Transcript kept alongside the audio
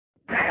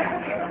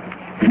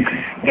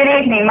Good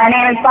evening. My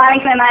name is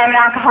Bonnie and I am an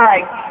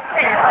alcoholic.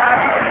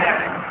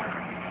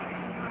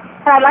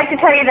 I'd like to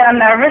tell you that I'm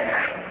nervous.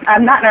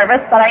 I'm not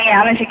nervous, but I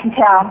am, as you can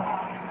tell.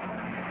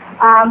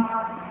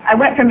 I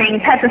went from being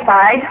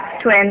petrified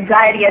to an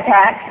anxiety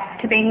attack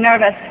to being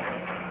nervous.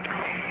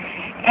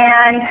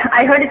 And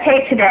I heard a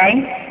tape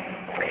today,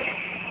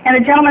 and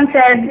the gentleman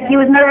said he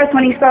was nervous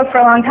when he spoke for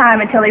a long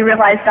time until he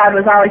realized God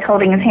was always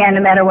holding his hand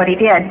no matter what he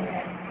did.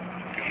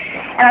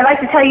 And I'd like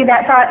to tell you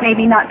that thought made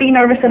me not be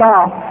nervous at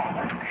all.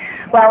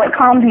 Well, it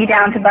calmed me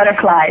down to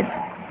butterflies.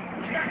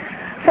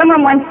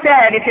 Someone once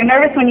said, if you're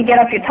nervous when you get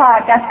up to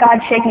talk, that's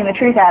God shaking the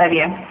truth out of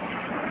you.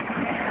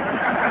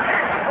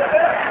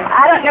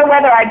 I don't know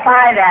whether I'd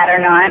buy that or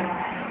not.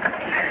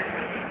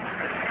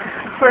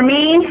 For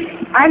me,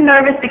 I'm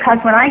nervous because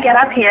when I get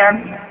up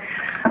here,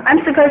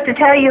 I'm supposed to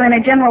tell you in a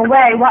general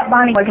way what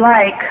Bonnie was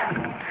like,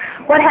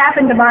 what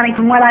happened to Bonnie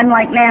from what I'm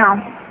like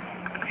now.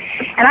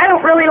 And I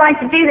don't really like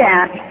to do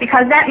that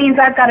because that means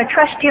I've got to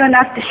trust you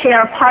enough to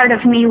share a part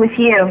of me with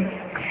you.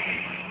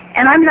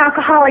 And I'm an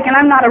alcoholic and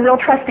I'm not a real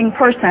trusting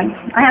person.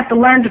 I have to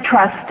learn to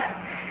trust.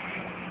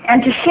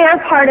 And to share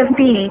part of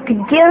me, to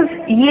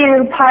give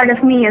you part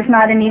of me is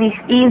not an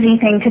easy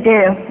thing to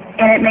do.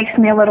 And it makes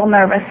me a little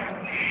nervous.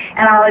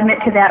 And I'll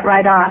admit to that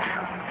right off.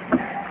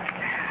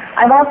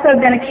 I've also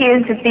been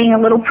accused of being a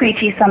little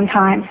preachy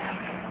sometimes.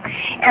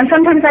 And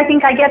sometimes I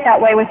think I get that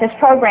way with this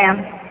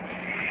program.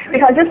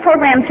 Because this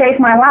program saved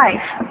my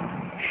life.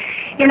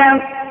 You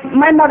know,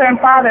 my mother and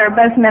father are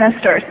both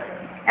ministers.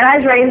 And I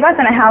was raised up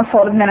in a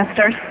household of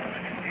ministers.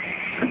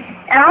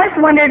 And I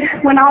always wondered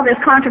when all this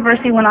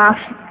controversy went off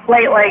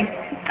lately,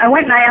 I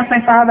went and I asked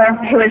my father,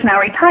 who is now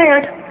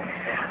retired,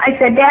 I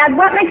said, Dad,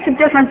 what makes the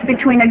difference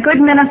between a good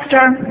minister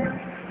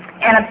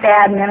and a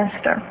bad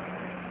minister?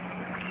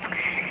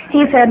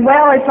 He said,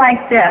 well, it's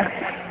like this.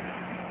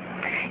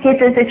 He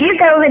says, if you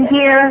go and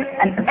hear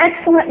an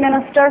excellent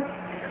minister,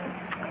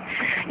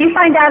 you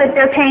find out if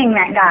they're paying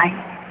that guy.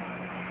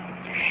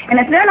 And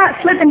if they're not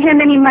slipping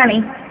him any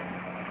money,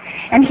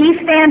 and he's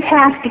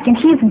fantastic and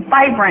he's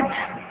vibrant,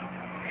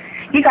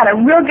 you got a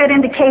real good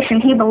indication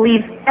he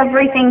believes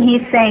everything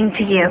he's saying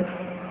to you.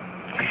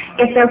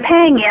 If they're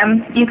paying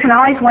him, you can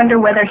always wonder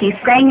whether he's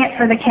saying it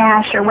for the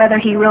cash or whether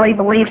he really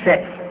believes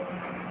it.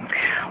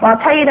 Well, I'll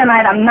tell you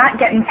tonight, I'm not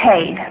getting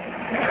paid.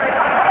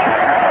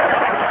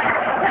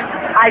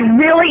 I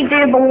really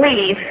do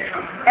believe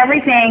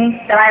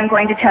everything that I'm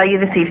going to tell you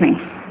this evening.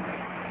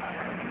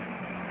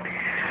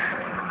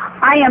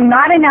 I am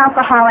not an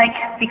alcoholic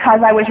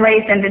because I was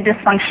raised in a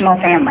dysfunctional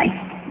family.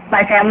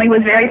 My family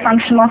was very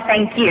functional,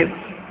 thank you.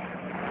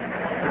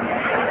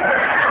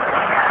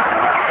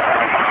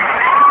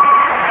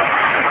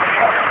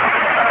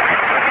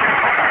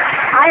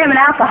 I am an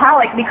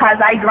alcoholic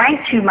because I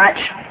drank too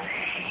much,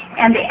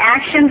 and the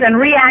actions and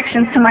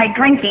reactions to my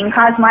drinking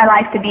caused my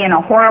life to be in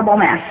a horrible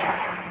mess.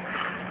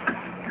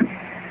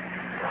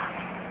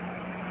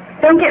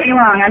 Don't get me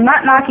wrong, I'm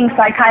not knocking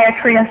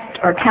psychiatrists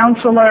or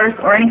counselors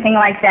or anything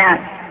like that.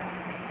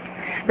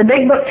 The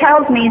big book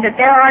tells me that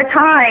there are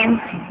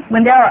times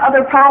when there are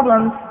other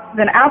problems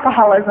than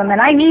alcoholism, and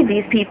I need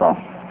these people.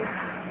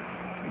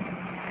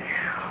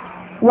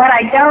 What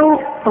I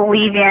don't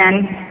believe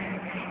in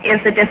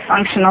is the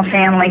dysfunctional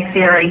family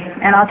theory,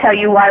 and I'll tell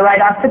you why right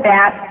off the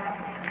bat.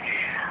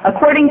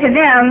 According to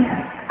them,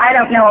 I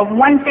don't know of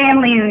one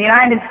family in the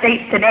United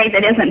States today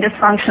that isn't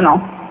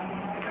dysfunctional.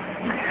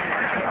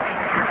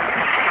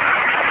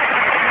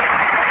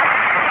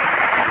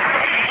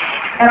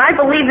 And I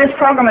believe this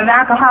program of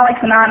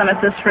Alcoholics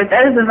Anonymous is for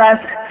those of us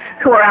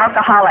who are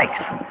alcoholics,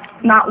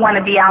 not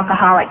wannabe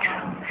alcoholics.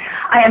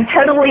 I am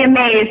totally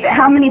amazed at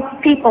how many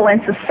people in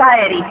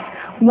society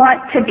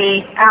want to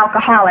be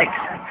alcoholics.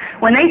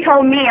 When they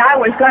told me I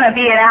was going to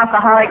be an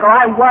alcoholic or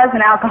I was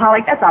an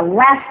alcoholic, that's the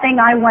last thing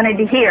I wanted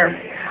to hear.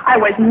 I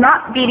was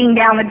not beating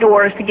down the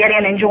doors to get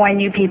in and join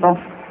you people.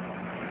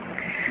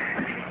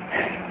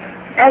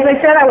 As I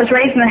said, I was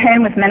raised in a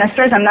home with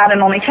ministers. I'm not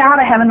an only child.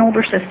 I have an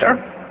older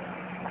sister.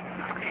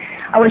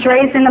 I was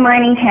raised in the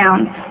mining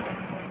towns.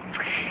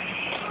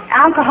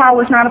 Alcohol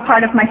was not a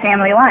part of my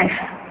family life.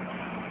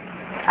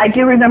 I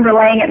do remember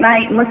laying at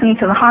night and listening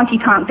to the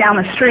honky-tonk down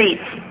the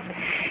street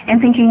and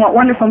thinking what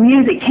wonderful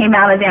music came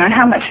out of there and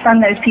how much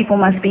fun those people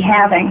must be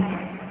having.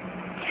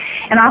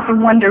 And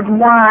often wondered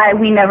why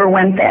we never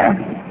went there.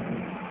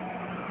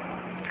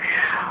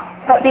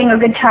 But being a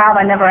good child,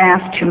 I never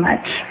asked too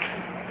much.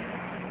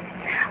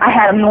 I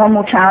had a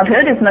normal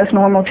childhood, as most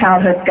normal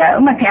childhoods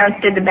go. My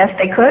parents did the best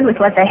they could with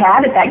what they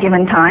had at that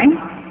given time.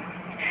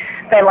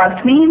 They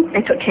loved me.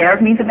 They took care of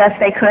me the best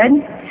they could.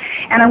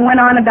 And I went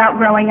on about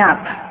growing up.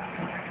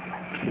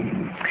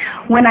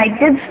 When I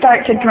did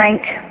start to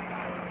drink,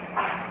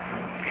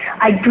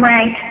 I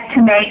drank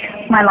to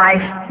make my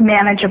life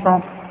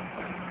manageable.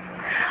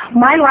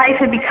 My life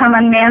had become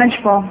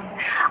unmanageable.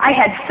 I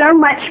had so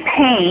much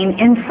pain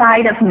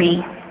inside of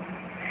me.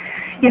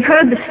 You've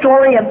heard the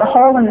story of the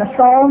hole in the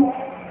soul.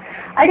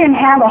 I didn't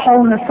have a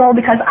hole in the soul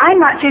because I'm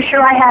not too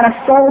sure I had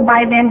a soul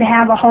by then to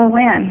have a hole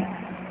in.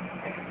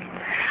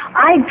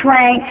 I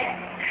drank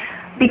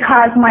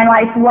because my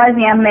life was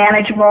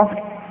unmanageable,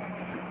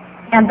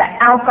 and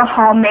the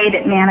alcohol made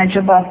it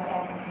manageable.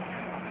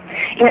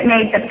 It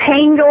made the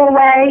pain go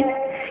away.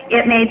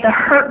 It made the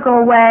hurt go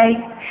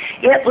away.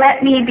 It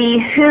let me be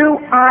who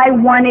I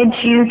wanted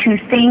you to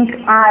think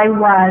I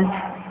was.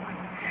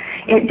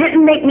 It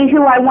didn't make me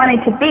who I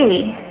wanted to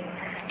be,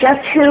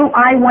 just who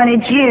I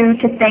wanted you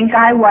to think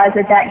I was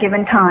at that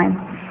given time.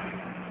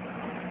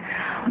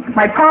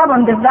 My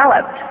problem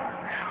developed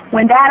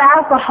when that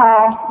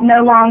alcohol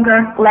no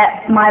longer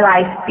let my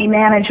life be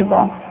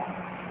manageable.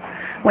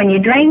 When you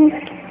drink,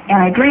 and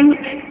I drink,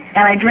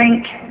 and I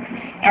drink,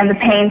 and the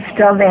pain's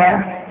still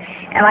there,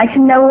 and I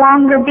can no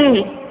longer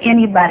be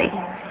anybody.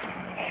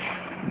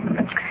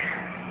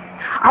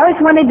 I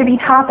always wanted to be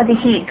top of the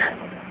heap,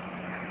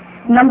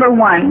 number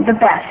one, the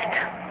best.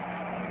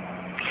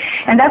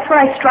 And that's what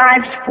I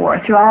strived for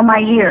through all my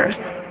years.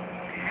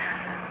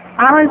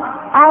 I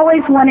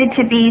always wanted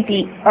to be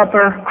the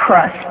upper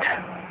crust.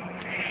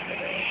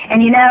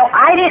 And you know,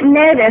 I didn't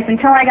know this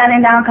until I got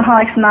into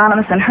Alcoholics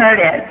Anonymous and heard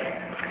it,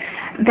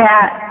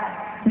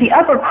 that the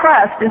upper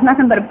crust is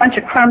nothing but a bunch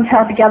of crumbs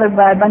held together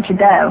by a bunch of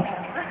dough.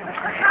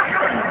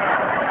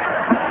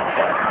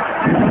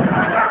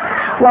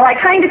 Well, I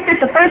kind of fit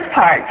the first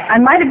part. I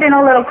might have been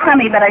a little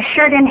crummy, but I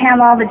sure didn't have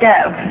all the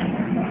dough.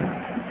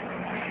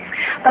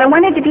 But I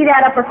wanted to be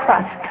that upper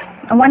crust.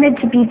 I wanted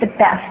to be the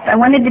best. I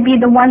wanted to be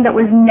the one that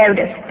was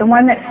noticed, the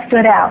one that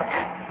stood out.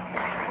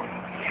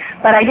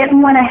 But I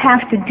didn't want to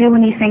have to do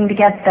anything to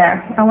get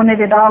there. I wanted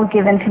it all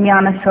given to me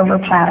on a silver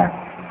platter.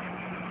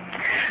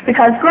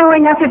 Because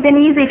growing up had been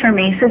easy for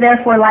me, so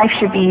therefore life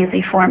should be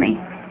easy for me.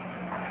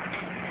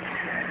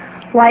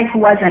 Life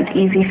wasn't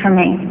easy for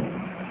me.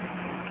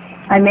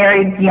 I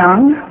married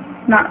young,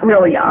 not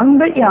real young,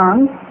 but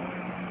young.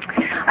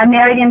 I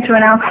married into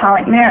an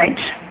alcoholic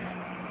marriage.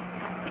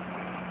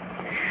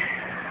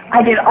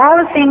 I did all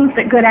the things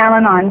that good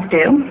Al-Anons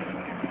do.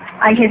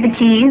 I hid the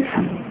keys.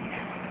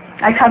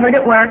 I covered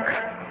at work.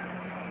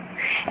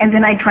 And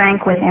then I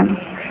drank with him.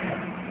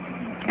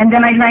 And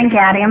then I drank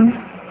at him.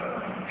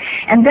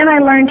 And then I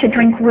learned to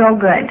drink real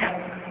good.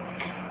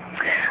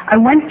 I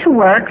went to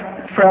work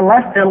for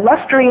the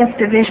illustrious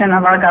division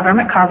of our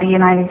government called the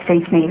United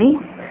States Navy.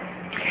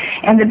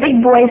 And the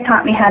big boys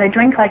taught me how to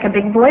drink like a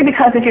big boy,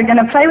 because if you're going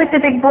to play with the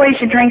big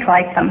boys, you drink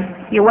like them.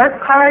 You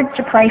work hard,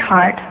 you play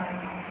hard.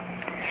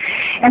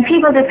 And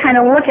people just kind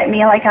of look at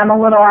me like I'm a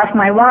little off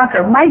my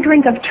rocker. My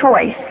drink of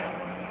choice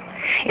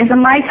is a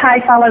Mai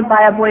Tai followed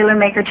by a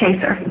Boilermaker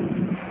chaser.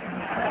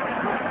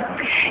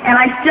 And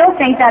I still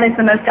think that is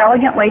the most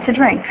elegant way to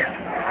drink.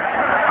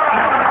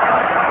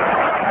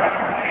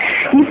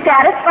 You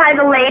satisfy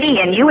the lady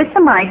in you with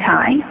the Mai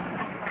Tai,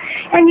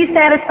 and you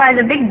satisfy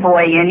the big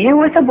boy in you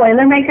with a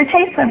Boilermaker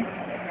chaser.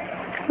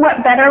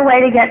 What better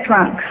way to get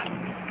drunk?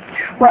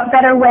 What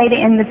better way to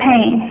end the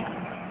pain?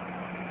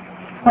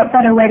 What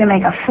better way to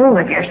make a fool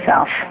of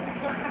yourself?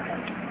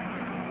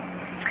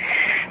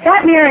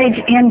 That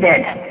marriage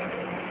ended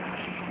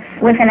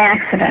with an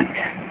accident.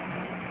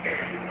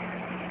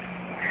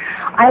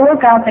 I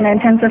woke up in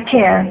intensive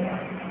care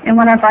in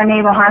one of our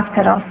naval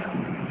hospitals,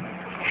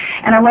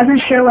 and I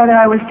wasn't sure whether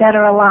I was dead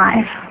or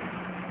alive.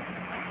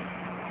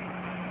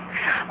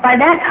 By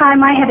that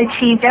time, I had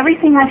achieved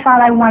everything I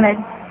thought I wanted.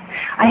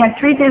 I had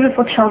 3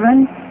 beautiful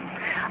children,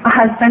 a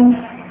husband.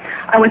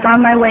 I was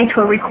on my way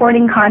to a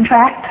recording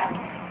contract,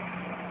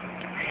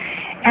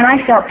 and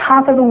I felt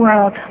top of the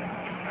world.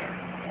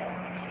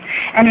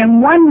 And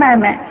in one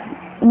moment,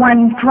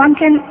 one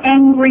drunken,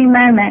 angry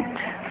moment,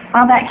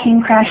 all that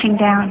came crashing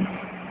down.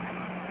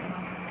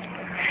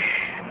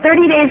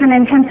 30 days in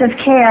intensive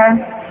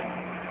care,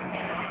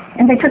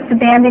 and they took the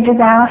bandages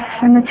out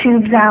and the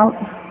tubes out,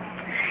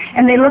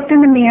 and they looked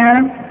in the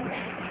mirror,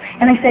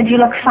 and they said, "You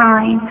look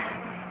fine."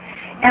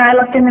 And I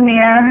looked in the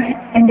mirror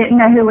and didn't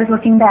know who was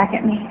looking back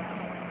at me.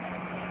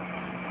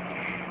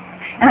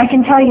 And I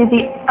can tell you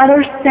the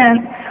utter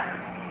sense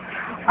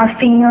of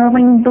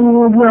feeling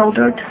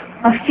bewildered,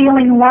 of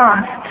feeling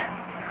lost,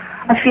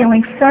 of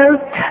feeling so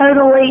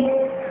totally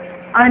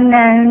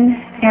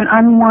unknown and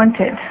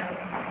unwanted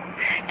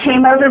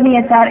came over me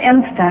at that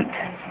instant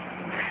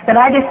that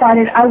I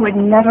decided I would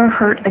never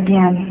hurt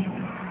again.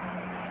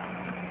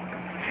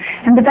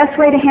 And the best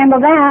way to handle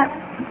that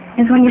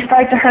is when you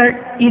start to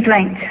hurt, you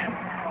drink.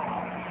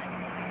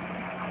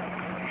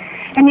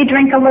 And you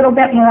drink a little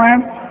bit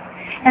more,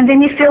 and then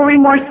you feel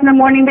remorse in the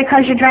morning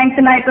because you drank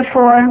the night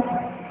before,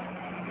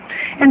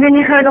 and then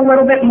you hurt a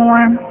little bit more.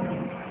 And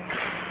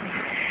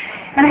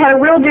I had a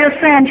real dear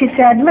friend who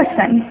said,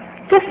 "Listen,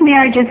 this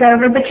marriage is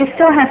over, but you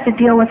still have to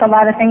deal with a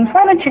lot of things.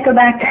 Why don't you go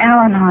back to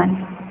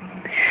Al-Anon?"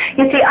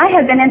 You see, I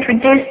had been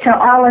introduced to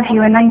all of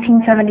you in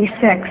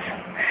 1976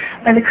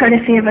 by the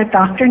courtesy of a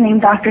doctor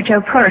named Dr.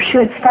 Joe Persh, who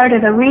had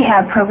started a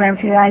rehab program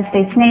for the United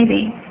States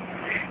Navy.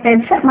 They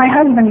had sent my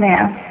husband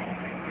there.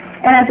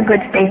 And as a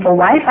good faithful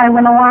wife, I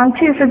went along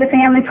too for the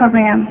family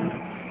program.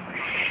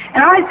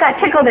 And I always got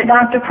tickled at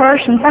Dr.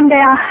 Persh, and someday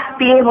I'll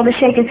be able to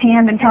shake his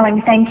hand and tell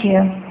him thank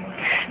you.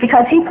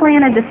 Because he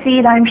planted the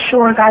seed, I'm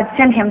sure God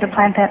sent him to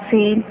plant that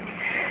seed.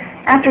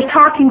 After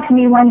talking to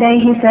me one day,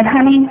 he said,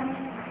 "Honey,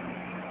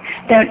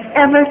 don't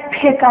ever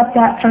pick up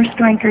that first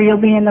drink or you'll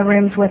be in the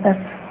rooms with us."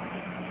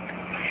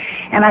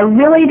 And I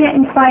really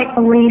didn't quite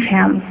believe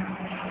him,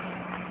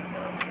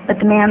 but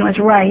the man was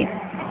right.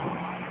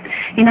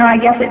 You know, I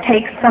guess it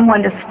takes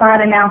someone to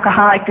spot an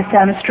alcoholic to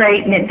set him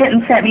straight, and it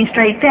didn't set me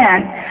straight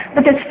then.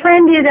 But this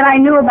friend knew that I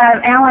knew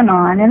about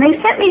Al-Anon, and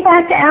they sent me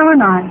back to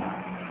Al-Anon.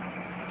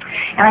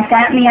 And I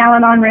sat in the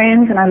Al-Anon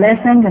rooms, and I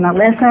listened, and I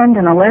listened,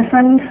 and I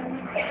listened.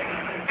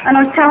 And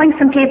I was telling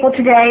some people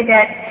today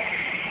that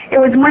it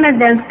was one of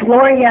those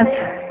glorious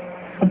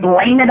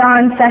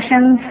blame-it-on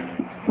sessions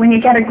when you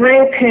get a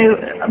group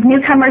of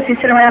newcomers who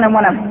sit around and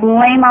want to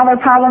blame all their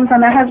problems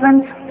on their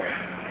husbands.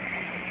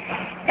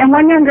 And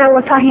one young girl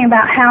was talking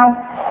about how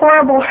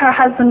horrible her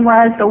husband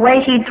was, the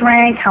way he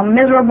drank, how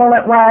miserable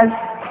it was.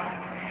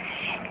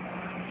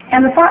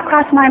 And the thought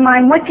crossed my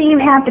mind, what do you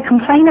have to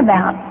complain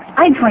about?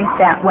 I drink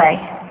that way.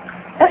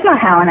 That's not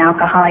how an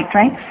alcoholic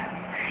drinks.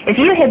 If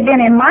you had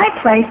been in my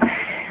place...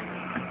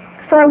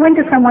 So I went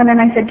to someone and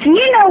I said, "Do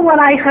you know what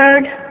I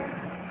heard?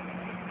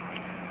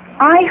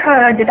 I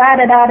heard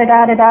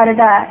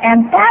da-da-da-da-da-da-da-da,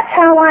 and that's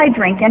how I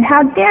drink, and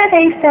how dare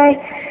they say..."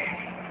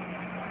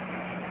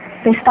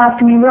 They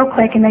stopped me real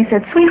quick and they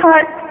said,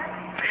 "Sweetheart,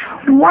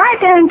 why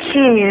don't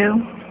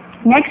you,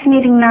 next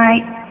meeting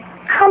night,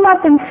 come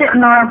up and sit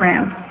in our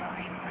room?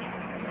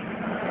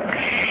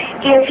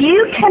 If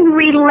you can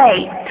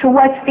relate to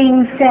what's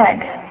being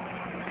said,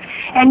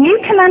 and you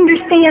can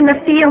understand the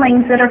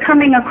feelings that are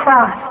coming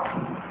across,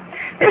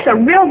 there's a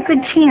real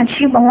good chance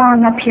you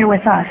belong up here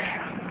with us."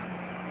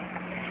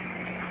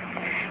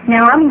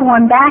 Now I'm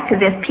going back to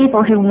this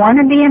people who want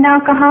to be an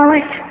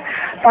alcoholic.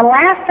 The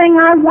last thing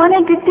I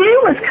wanted to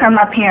do was come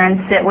up here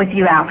and sit with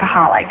you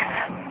alcoholics.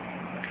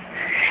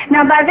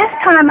 Now by this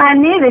time I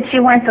knew that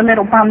you weren't the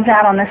little bums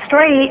out on the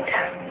street.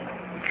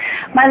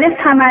 By this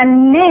time I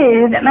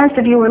knew that most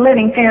of you were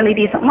living fairly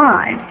decent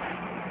lives.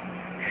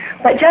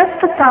 But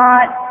just the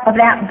thought of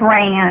that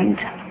brand,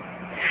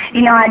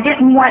 you know, I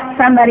didn't want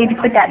somebody to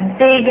put that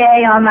big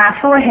A on my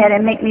forehead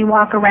and make me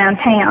walk around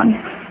town.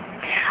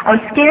 I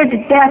was scared to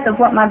death of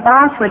what my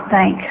boss would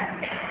think.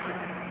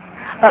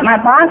 But my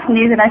boss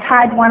knew that I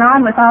tied one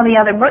on with all the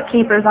other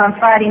bookkeepers on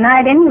Friday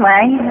night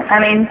anyway. I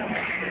mean,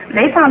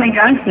 they saw me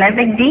drunk, no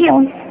big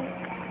deal.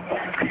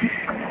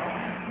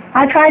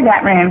 I tried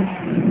that room,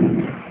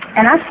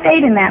 and I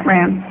stayed in that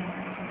room.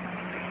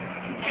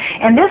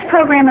 And this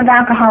program of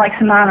Alcoholics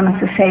Anonymous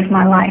has saved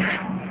my life.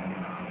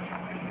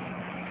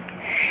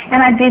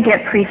 And I do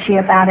get preachy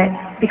about it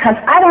because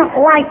I don't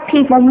like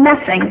people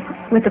messing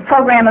with the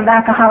program of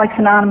Alcoholics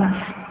Anonymous.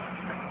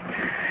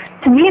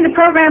 To me, the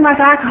program of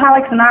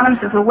Alcoholics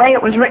Anonymous is the way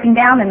it was written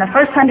down in the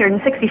first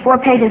 164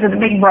 pages of the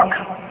big book.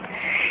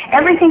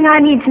 Everything I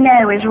need to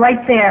know is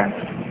right there.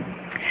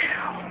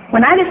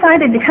 When I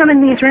decided to come in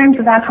these rooms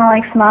with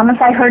Alcoholics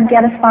Anonymous, I heard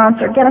get a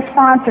sponsor, get a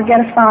sponsor, get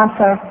a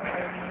sponsor.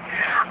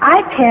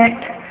 I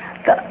picked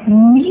the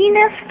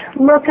meanest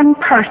looking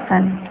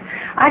person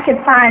I could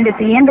find at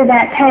the end of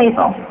that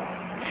table,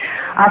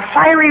 a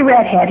fiery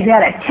redhead who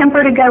had a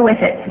temper to go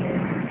with it.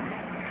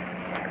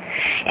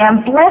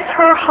 And bless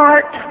her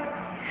heart,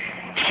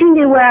 she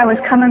knew where I was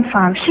coming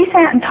from. She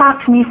sat and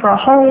talked to me for a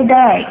whole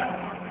day.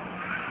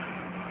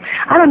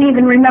 I don't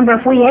even remember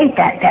if we ate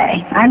that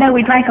day. I know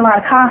we drank a lot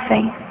of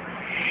coffee.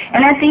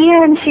 And at the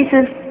end, she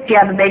says, "Do you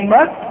have a big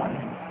book?"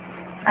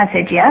 I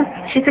said, "Yes."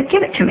 She said,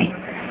 "Give it to me."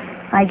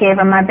 I gave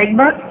her my big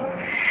book.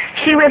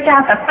 She ripped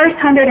out the first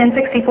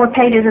 164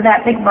 pages of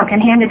that big book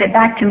and handed it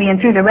back to me and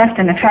threw the rest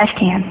in the trash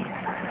can.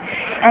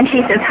 And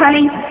she says,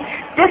 "Honey,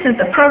 this is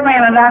the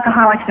program of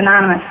Alcoholics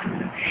Anonymous,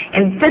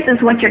 and this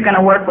is what you're going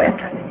to work with.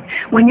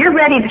 When you're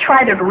ready to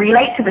try to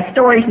relate to the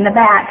stories in the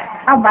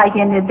back, I'll buy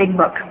you a new big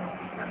book."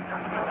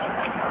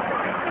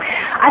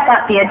 I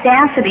thought the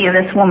audacity of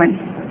this woman.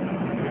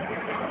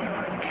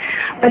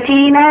 But do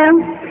you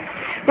know,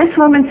 this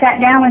woman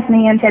sat down with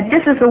me and said,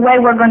 "This is the way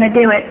we're going to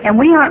do it, and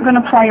we aren't going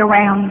to play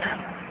around.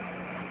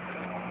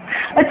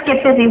 Let's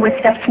get busy with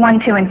steps 1,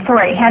 2, and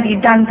 3. Have you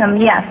done them?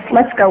 Yes.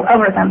 Let's go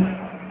over them."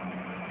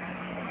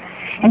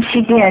 And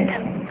she did.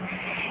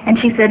 And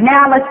she said,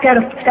 "Now let's go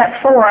to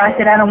step 4. I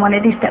said, "I don't want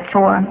to do step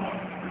 4.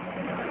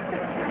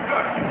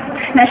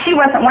 Now she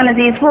wasn't one of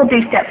these, "We'll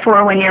do step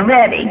 4 when you're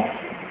ready."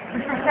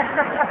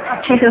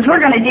 She says, "We're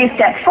going to do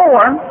step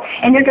 4,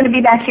 and you're going to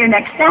be back here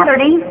next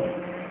Saturday.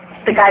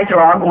 The guys are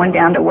all going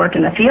down to work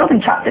in the field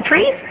and chop the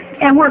trees,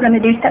 and we're going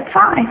to do step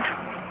 5.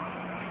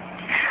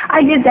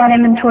 I did that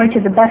inventory to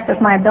the best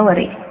of my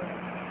ability.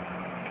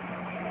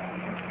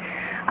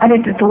 I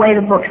did it the way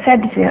the book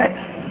said to do it.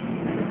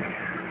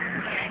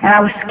 And I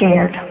was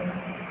scared.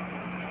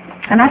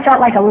 And I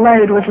felt like a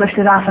load was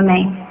lifted off of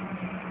me.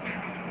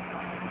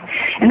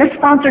 And this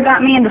sponsor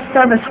got me into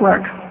service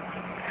work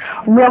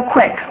real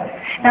quick.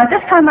 Now, at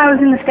this time, I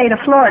was in the state of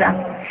Florida,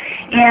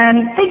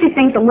 and they do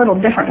things a little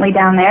differently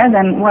down there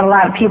than what a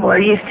lot of people are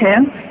used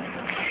to.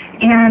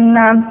 And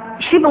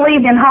she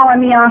believed in hauling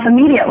me off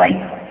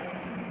immediately.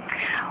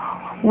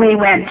 We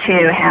went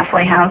to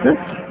halfway houses.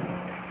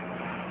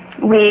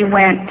 We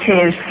went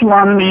to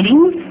slum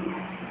meetings.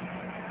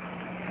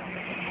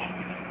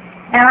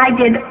 And I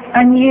did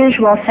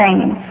unusual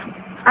things.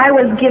 I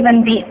was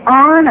given the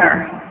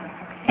honor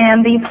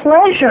and the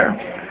pleasure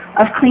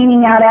of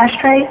cleaning out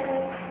ashtrays.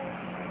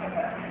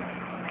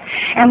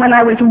 And when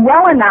I was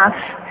well enough,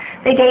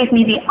 they gave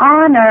me the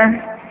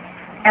honor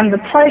and the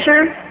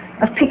pleasure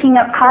of picking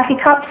up coffee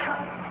cups.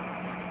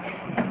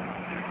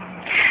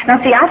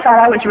 Now see, I thought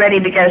I was ready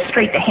to go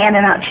straight to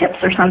handing out chips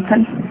or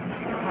something.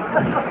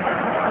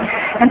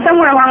 And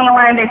somewhere along the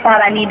line they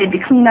thought I needed to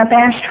clean up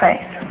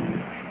ashtrays.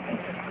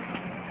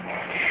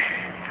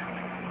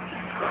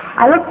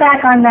 I look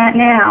back on that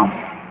now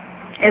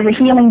as a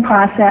healing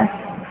process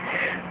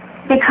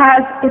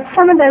because it's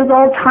some of those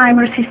old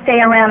timers who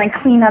stay around and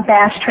clean up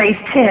ashtrays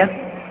too.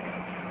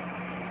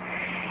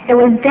 It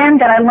was then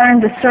that I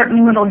learned the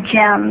certain little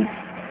gems,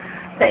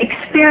 the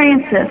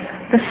experiences,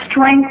 the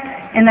strength,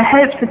 and the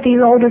hopes that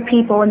these older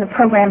people in the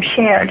program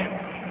shared.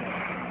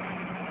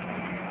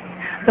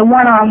 The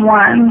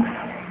one-on-ones.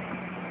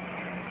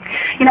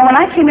 You know, when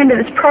I came into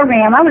this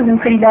program, I was in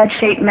pretty bad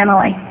shape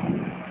mentally.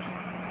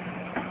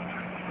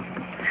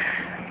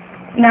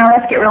 Now,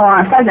 let's get real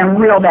honest. I was in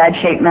real bad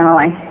shape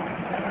mentally.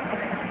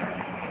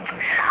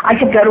 I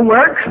could go to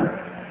work.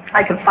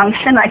 I could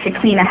function. I could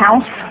clean a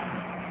house.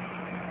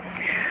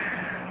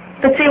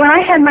 But see, when I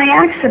had my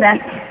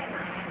accident,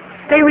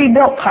 they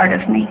rebuilt part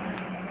of me.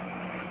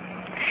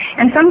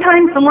 And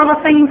sometimes the little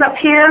things up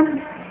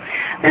here,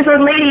 there's a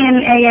lady in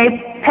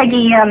AA,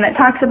 Peggy, that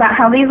talks about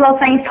how these little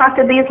things talk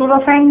to these little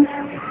things.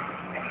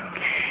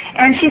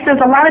 And she says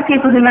a lot of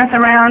people who mess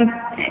around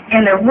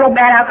and they're real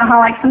bad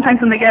alcoholics, sometimes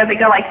when they go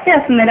like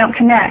this and they don't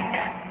connect.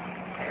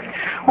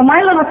 Well,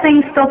 my little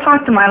things still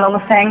talk to my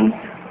little things,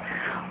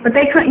 but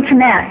they couldn't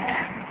connect.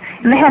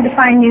 And they had to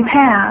find new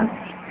paths.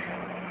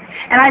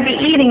 And I'd be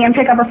eating and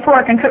pick up a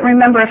fork and couldn't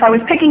remember if I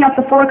was picking up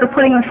the fork or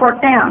putting the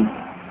fork down.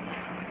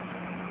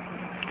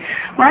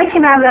 When I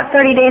came out of that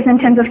 30 days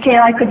intensive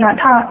care, I could not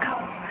talk.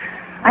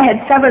 I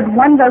had severed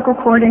one vocal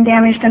cord and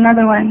damaged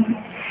another one.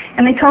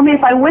 And they told me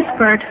if I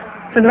whispered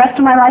for the rest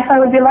of my life, I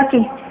would be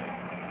lucky.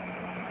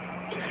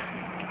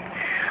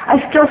 I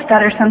still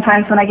stutter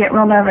sometimes when I get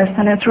real nervous,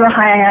 and it's real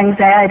high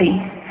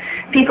anxiety.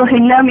 People who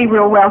know me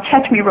real well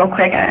catch me real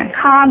quick and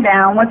calm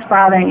down, what's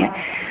bothering you?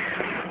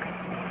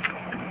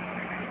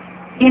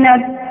 You know,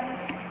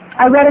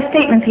 I read a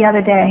statement the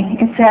other day.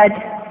 It said,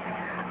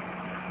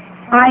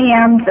 I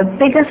am the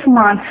biggest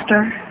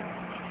monster,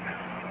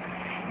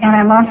 and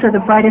I'm also the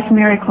brightest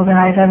miracle that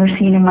I've ever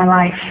seen in my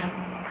life.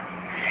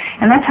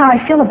 And that's how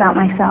I feel about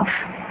myself.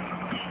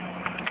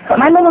 But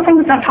my little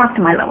things don't talk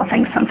to my little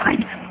things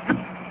sometimes.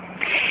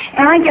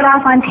 And I get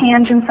off on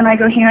tangents and I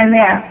go here and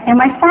there. And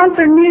my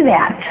sponsor knew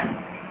that.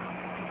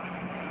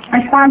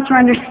 My sponsor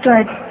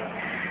understood.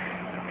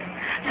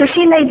 So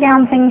she laid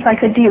down things I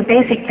could do,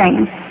 basic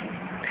things.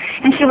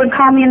 And she would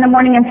call me in the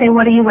morning and say,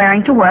 what are you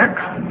wearing to work?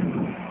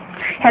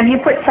 Have you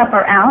put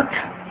supper out?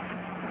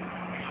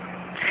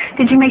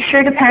 Did you make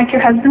sure to pack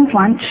your husband's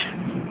lunch?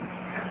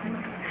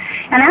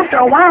 And after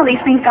a while,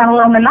 these things got a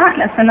little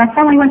monotonous. And I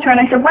finally went to her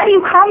and I said, why do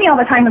you call me all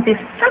the time with this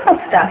simple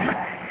stuff?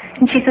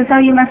 And she says, oh,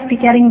 you must be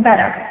getting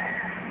better.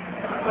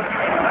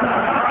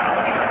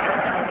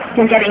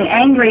 You're getting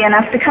angry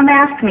enough to come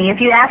ask me. If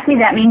you ask me,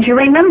 that means you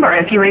remember.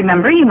 If you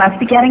remember, you must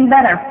be getting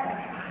better.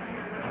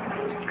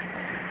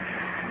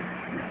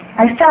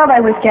 I felt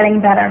I was getting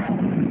better,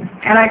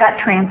 and I got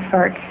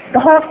transferred. The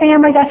whole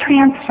family got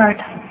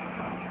transferred.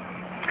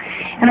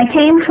 And I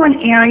came to an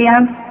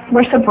area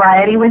where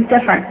sobriety was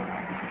different.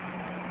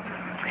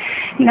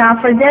 Now,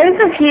 for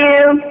those of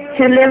you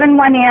who live in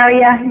one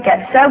area,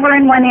 get sober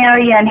in one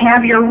area, and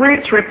have your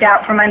roots ripped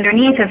out from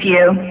underneath of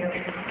you,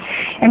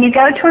 and you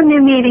go to a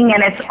new meeting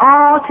and it's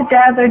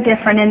altogether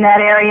different in that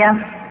area,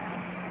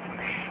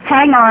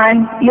 hang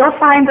on. You'll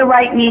find the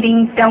right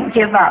meeting. Don't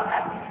give up.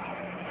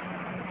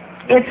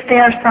 It's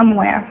there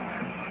somewhere.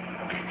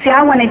 See,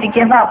 I wanted to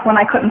give up when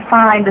I couldn't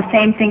find the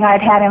same thing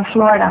I'd had in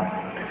Florida.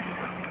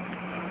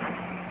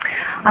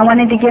 I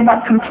wanted to give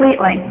up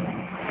completely,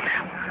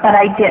 but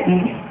I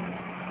didn't.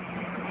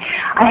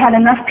 I had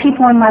enough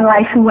people in my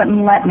life who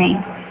wouldn't let me.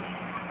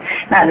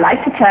 Now, I'd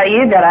like to tell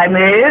you that I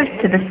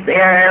moved to this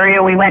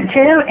area we went to,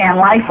 and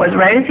life was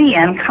rosy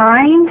and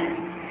kind.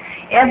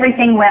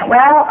 Everything went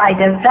well. I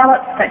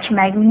developed such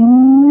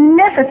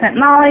magnificent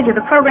knowledge of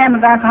the program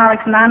of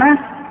Alcoholics Anonymous.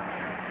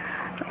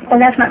 Well,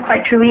 that's not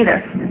quite true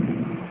either.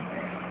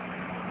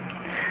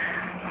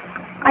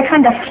 I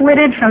kind of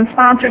flitted from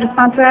sponsor to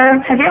sponsor.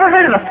 Have you ever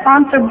heard of a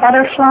sponsor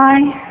butterfly?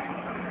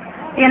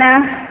 You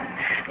know?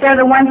 They're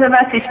the ones of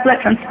us who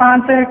split from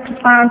sponsor to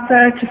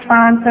sponsor to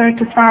sponsor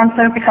to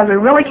sponsor because we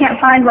really can't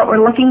find what we're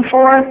looking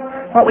for,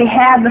 what we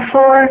had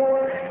before,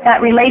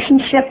 that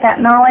relationship, that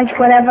knowledge,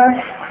 whatever.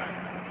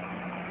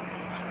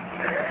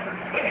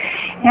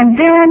 And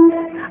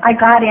then I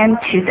got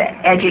into the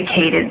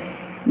educated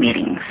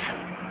meetings.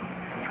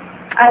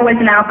 I was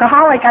an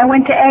alcoholic. I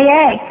went to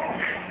AA.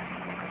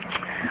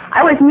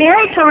 I was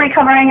married to a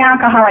recovering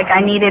alcoholic. I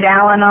needed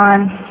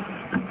Al-Anon.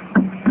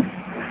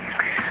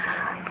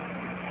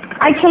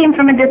 I came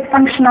from a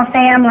dysfunctional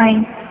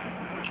family.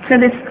 So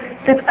this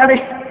other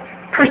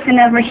person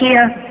over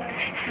here,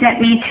 sent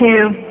me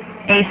to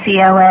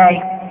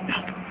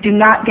ACLA. Do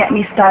not get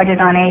me started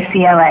on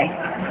ACLA.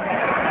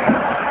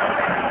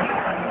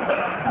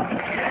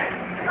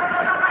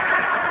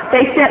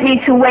 They sent me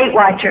to Weight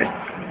Watchers.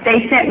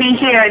 They sent me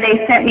here.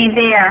 They sent me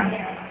there.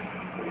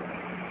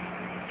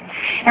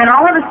 And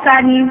all of a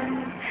sudden,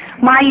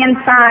 my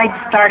inside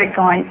started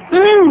going,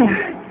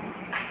 And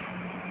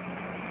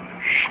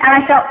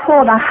I felt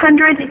pulled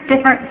 100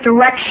 different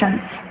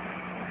directions.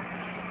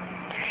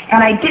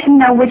 And I didn't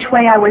know which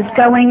way I was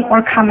going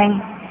or coming.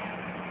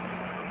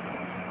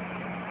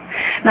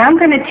 Now I'm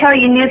going to tell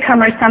you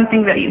newcomers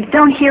something that you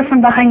don't hear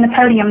from behind the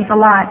podiums a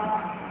lot.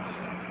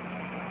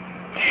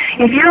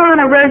 If you're on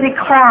a rosy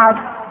cloud,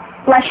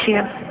 bless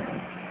you.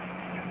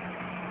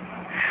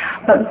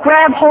 But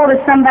grab hold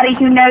of somebody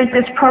who knows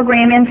this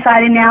program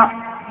inside and out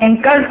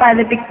and goes by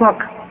the big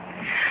book.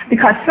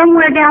 Because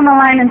somewhere down the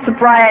line in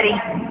sobriety,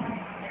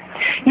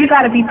 you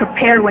got to be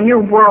prepared when your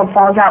world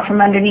falls out from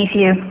underneath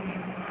you.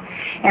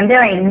 And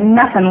there ain't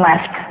nothing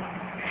left.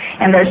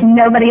 And there's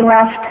nobody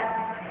left.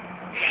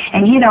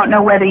 And you don't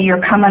know whether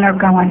you're coming or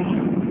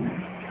going.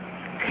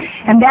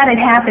 And that had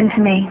happened to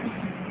me.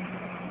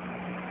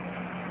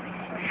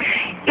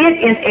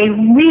 It is a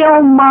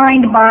real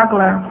mind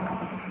boggler.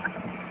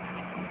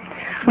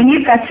 When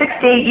you've got 6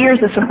 to 8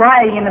 years of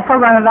sobriety in the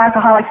program of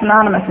Alcoholics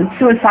Anonymous and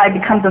suicide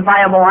becomes a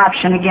viable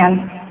option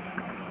again.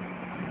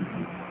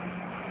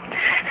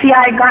 See,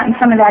 I had gotten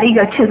some of that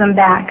egotism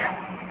back.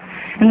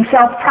 And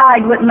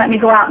self-pride wouldn't let me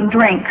go out and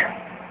drink.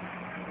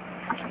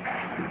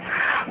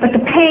 But the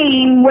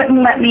pain wouldn't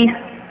let me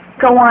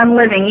go on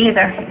living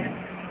either.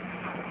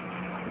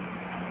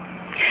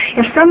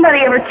 If somebody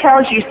ever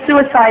tells you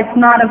suicide's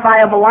not a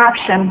viable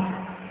option,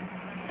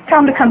 tell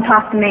them to come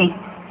talk to me.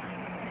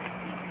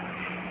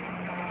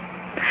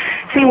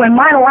 See, when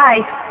my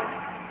life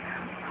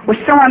was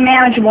so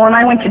unmanageable and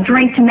I went to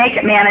drink to make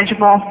it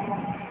manageable,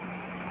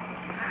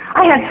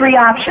 I had 3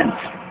 options.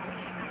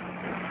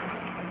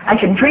 I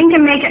could drink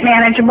and make it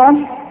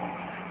manageable.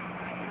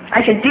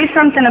 I could do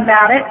something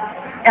about it,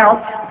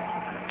 else,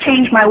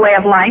 change my way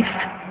of life,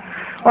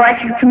 or I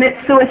could commit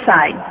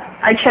suicide.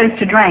 I chose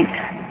to drink.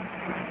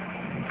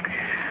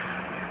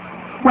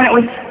 When it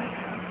was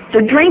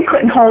the drink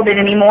couldn't hold it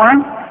anymore,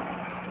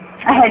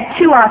 I had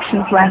 2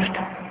 options left.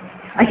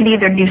 I could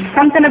either do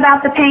something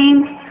about the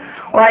pain,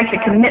 or I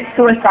could commit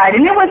suicide.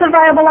 And it was a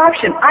viable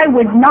option. I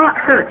would not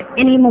hurt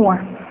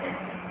anymore.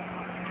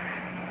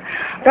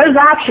 Those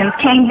options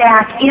came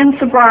back in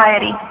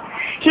sobriety.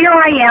 Here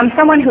I am,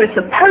 someone who is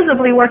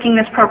supposedly working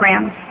this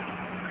program.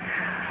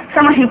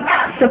 Someone who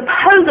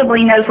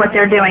supposedly knows what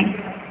they're doing.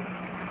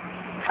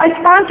 I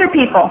sponsor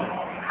people.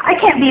 I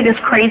can't be this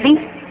crazy.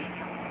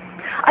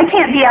 I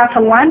can't be out to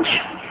lunch.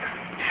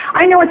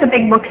 I know what the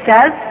big book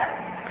says.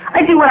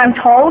 I do what I'm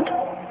told.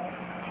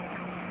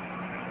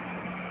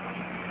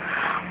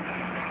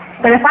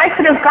 But if I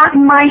could have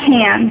gotten my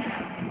hands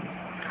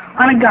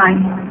on a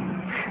gun,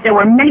 there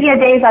were many a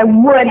days I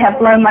would have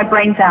blown my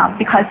brains out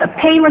because the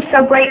pain was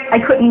so great I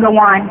couldn't go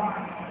on.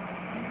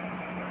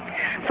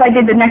 So I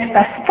did the next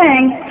best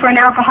thing for an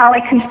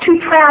alcoholic who's too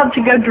proud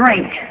to go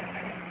drink.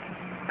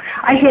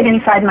 I hid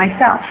inside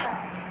myself.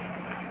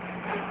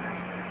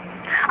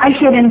 I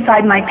hid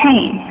inside my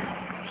pain.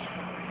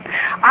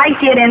 I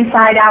hid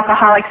inside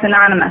Alcoholics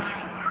Anonymous.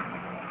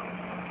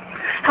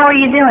 How are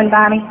you doing,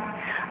 Bonnie?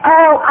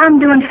 Oh, I'm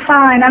doing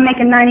fine. I'm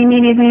making 90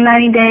 meetings in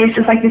 90 days,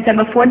 just like you said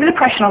before. The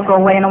depression will go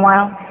away in a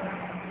while.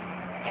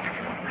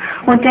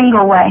 Well, it didn't go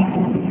away.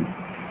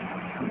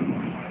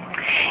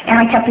 And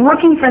I kept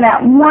looking for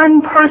that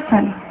one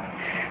person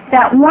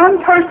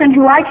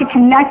who I could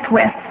connect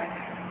with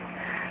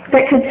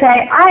that could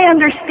say, I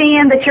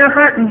understand that you're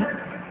hurting,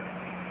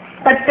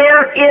 but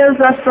there is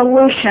a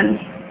solution.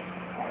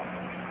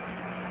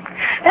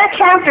 That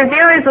chapter,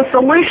 there is a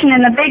solution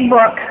in the big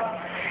book,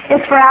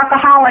 is for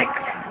alcoholics.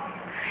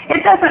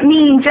 It doesn't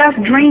mean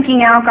just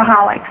drinking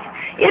alcoholics.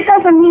 It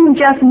doesn't mean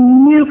just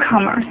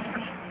newcomers.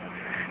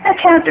 That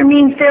chapter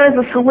means there is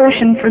a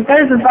solution for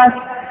those of us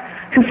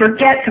who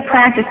forget to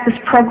practice this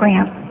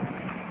program.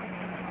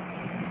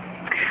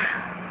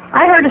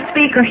 I heard a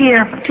speaker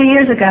here 2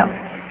 years ago.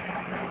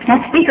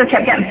 That speaker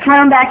kept getting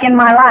thrown back in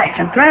my life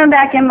and thrown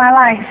back in my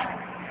life.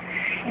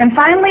 And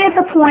finally at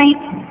the point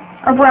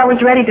of where I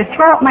was ready to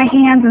throw up my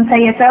hands and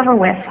say, it's over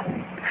with.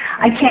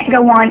 I can't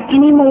go on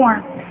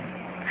anymore.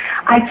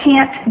 I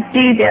can't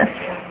do this.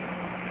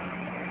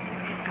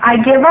 I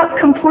give up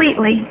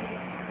completely.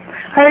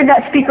 I heard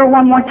that speaker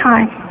one more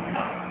time.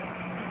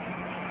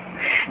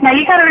 Now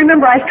you got to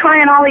remember, I was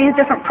trying all these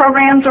different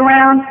programs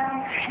around,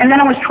 and then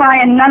I was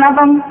trying none of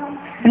them,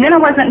 and then I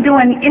wasn't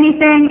doing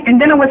anything, and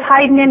then I was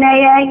hiding in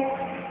AA.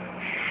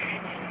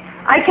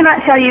 I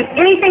cannot tell you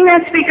anything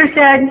that speaker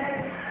said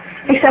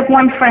except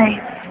one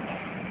phrase.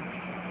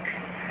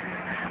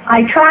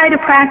 I try to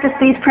practice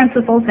these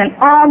principles in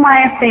all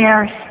my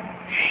affairs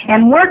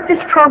and work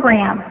this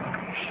program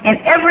in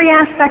every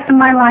aspect of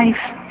my life.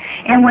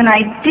 And when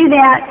I do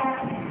that,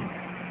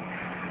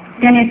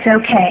 then it's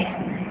okay.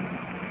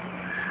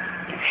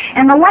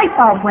 And the light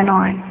bulb went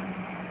on.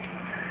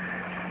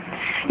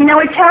 You know,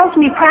 it tells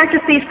me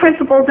practice these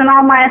principles in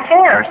all my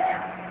affairs.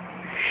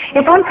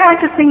 If I'm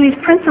practicing these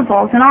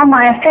principles in all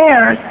my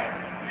affairs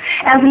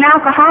as an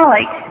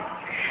alcoholic,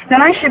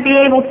 then I should be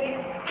able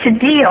to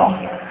deal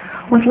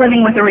with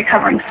living with a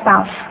recovering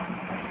spouse.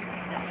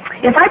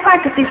 If I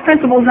practice these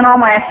principles in all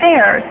my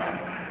affairs,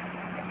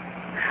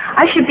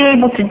 I should be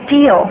able to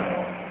deal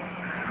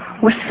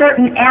with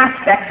certain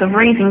aspects of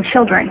raising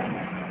children.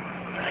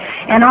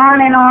 And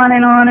on and on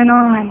and on and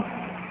on.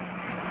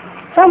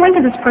 So I went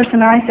to this person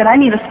and I said, I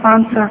need a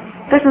sponsor.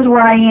 This is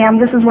where I am.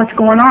 This is what's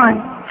going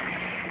on.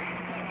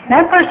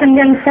 That person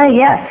didn't say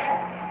yes.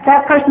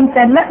 That person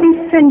said, let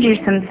me send you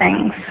some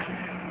things.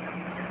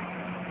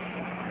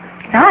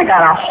 Now I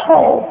got a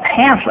whole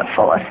pamphlet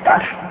full of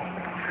stuff.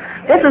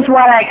 This is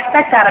what I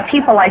expect out of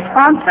people I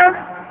sponsor.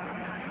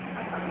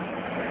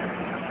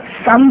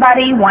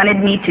 Somebody wanted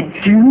me to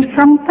do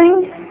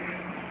something.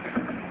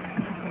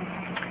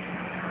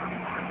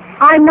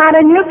 I'm not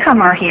a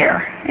newcomer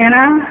here, you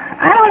know.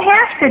 I don't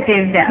have to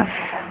do this.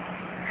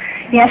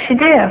 Yes, you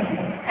do.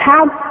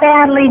 How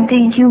badly do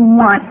you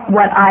want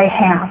what I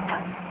have?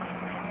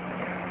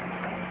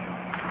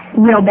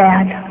 Real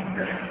bad.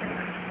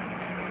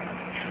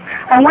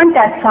 I want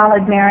that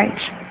solid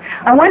marriage.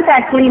 I want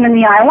that gleam in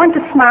the eye. I want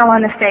the smile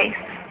on the face.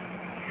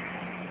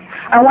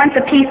 I want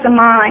the peace of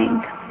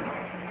mind.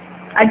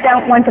 I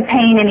don't want the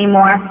pain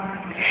anymore.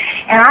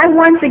 And I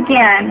once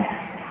again,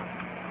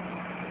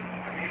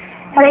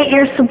 at 8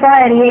 years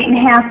sobriety,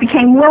 8.5,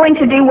 became willing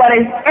to do what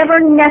is ever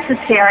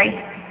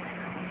necessary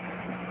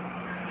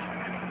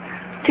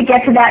to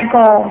get to that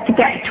goal, to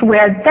get to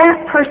where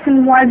that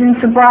person was in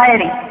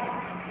sobriety.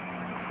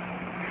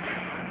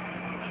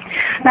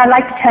 Now, I'd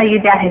like to tell you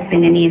that has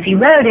been an easy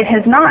road. It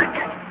has not.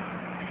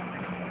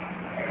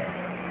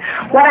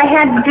 What I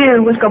had to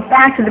do was go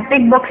back to the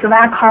big books of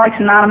Alcoholics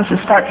Anonymous and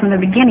start from the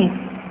beginning.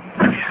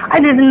 I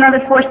did another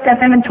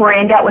 4-step inventory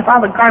and dealt with all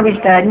the garbage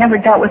that I'd never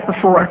dealt with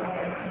before.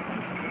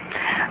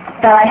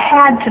 That I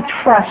had to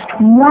trust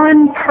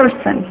one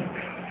person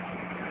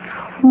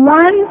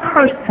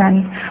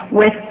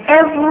with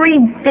every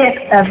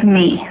bit of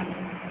me.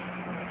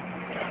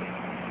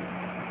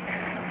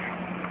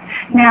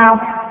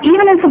 Now,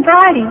 even in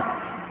sobriety,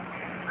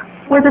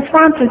 with a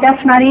sponsor,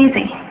 that's not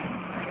easy.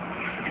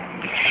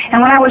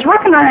 And when I was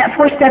working on that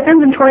 4-step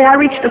inventory, I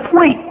reached a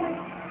point,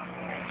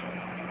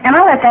 and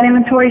I let that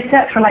inventory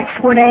sit for like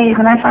 4 days,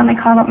 and I finally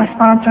called up my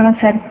sponsor and I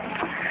said,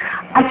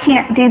 I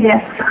can't do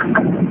this.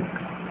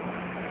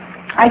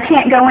 I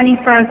can't go any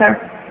further.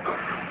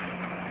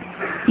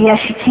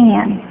 Yes, you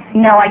can.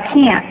 No, I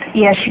can't.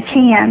 Yes, you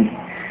can.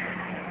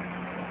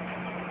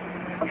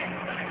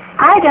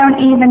 I don't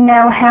even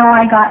know how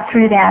I got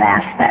through that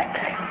aspect.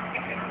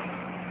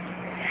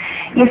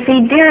 You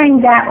see,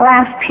 during that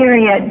last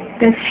period,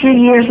 those few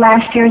years,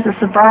 last years of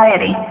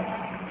sobriety,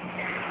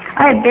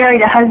 I had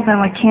buried a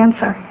husband with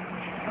cancer.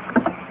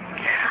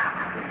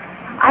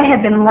 I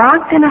had been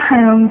locked in a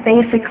home,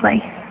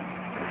 basically,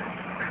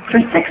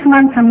 for 6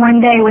 months and 1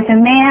 day with a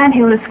man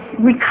who was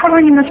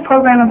recovering in this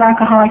program of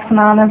Alcoholics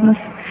Anonymous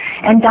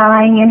and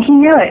dying, and he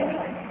knew it.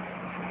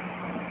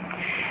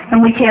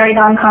 And we carried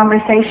on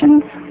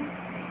conversations.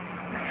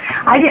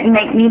 I didn't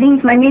make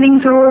meetings. My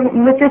meetings were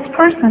with this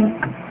person.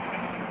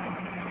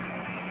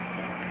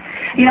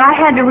 You know, I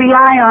had to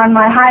rely on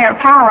my higher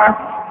power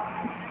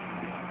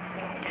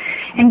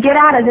and get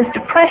out of this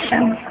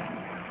depression.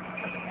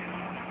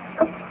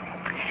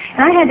 And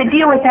I had to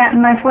deal with that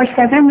in my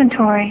 4-step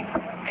inventory.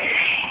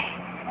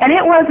 And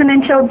it wasn't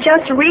until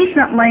just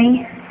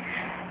recently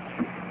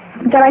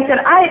that I said,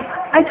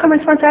 I told my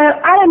sponsor,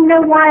 I didn't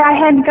know why I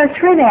had to go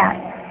through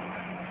that.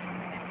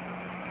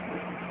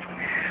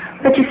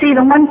 But you see,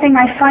 the one thing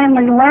I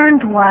finally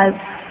learned was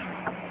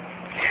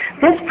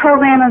this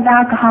program of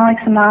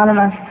Alcoholics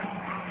Anonymous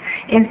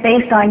is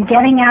based on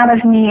getting out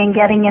of me and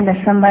getting into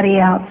somebody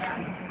else.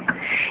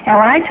 And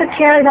when I took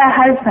care of that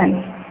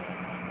husband,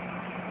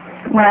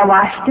 when I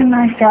washed him,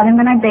 I fed him,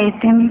 and I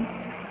bathed him,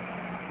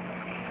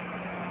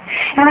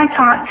 and I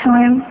talked to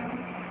him,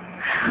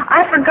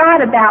 I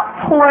forgot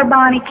about poor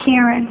Bonnie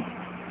Karen.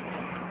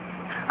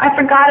 I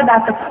forgot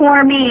about the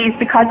poor me's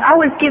because I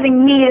was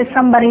giving me to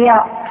somebody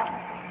else.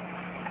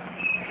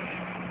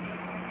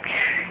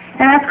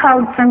 And that's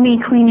called, for me,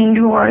 cleaning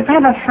drawers. I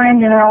have a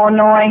friend in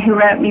Illinois who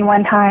wrote me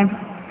one time.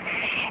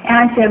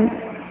 And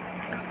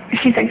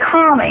she said,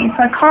 call me.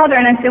 So I called her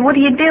and I said, what are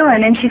you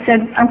doing? And she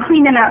said, I'm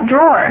cleaning out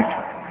drawers.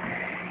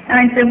 And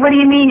I said, what do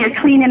you mean you're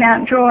cleaning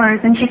out drawers?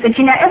 And she said,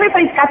 you know,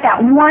 everybody's got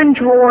that one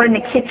drawer in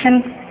the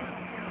kitchen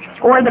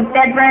or the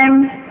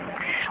bedroom.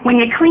 When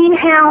you clean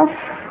house,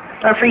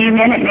 or for you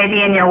men, it may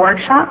be in your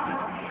workshop,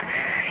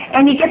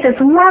 and you get this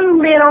one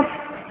little,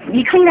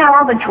 you clean out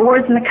all the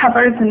drawers and the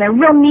cupboards, and they're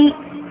real neat.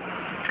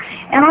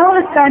 And all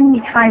of a sudden,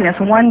 you find this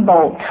one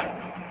bolt.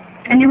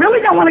 And you really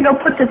don't want to go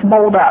put this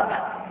bolt up.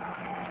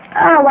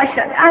 Oh, I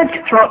have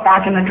to throw it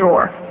back in the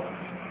drawer.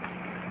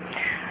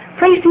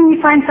 Pretty soon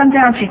you find something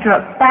else, you throw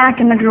it back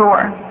in the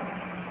drawer.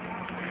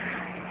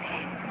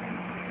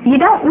 You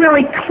don't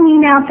really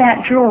clean out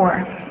that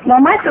drawer.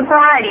 Well, my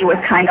sobriety was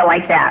kind of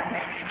like that.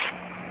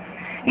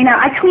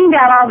 I cleaned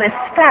out all this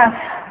stuff,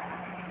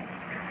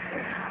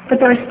 but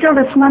there was still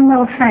this one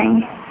little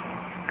thing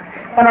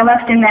that I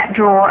left in that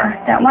drawer,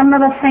 that one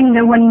little thing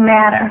that wouldn't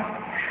matter,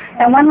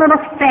 that one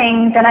little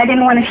thing that I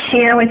didn't want to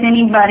share with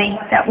anybody,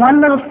 that one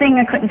little thing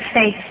I couldn't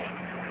face.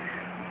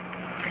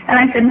 And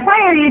I said,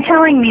 why are you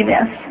telling me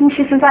this? And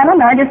she says, I don't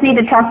know, I just need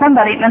to tell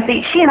somebody. Now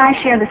see, she and I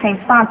share the same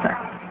sponsor.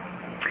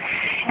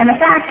 And the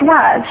fact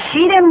was,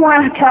 she didn't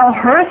want to tell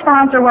her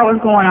sponsor what was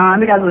going on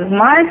because it was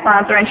my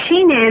sponsor, and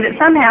she knew that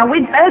somehow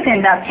we'd both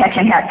end up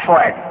catching heck for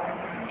it.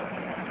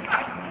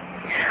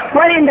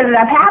 What ended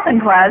up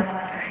happening was,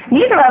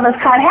 neither of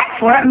us caught heck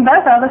for it, and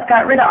both of us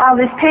got rid of all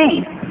this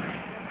pain.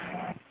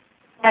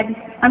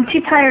 I'm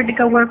too tired to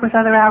go work with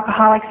other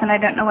alcoholics, and I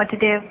don't know what to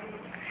do.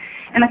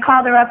 And I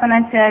called her up and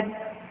I said,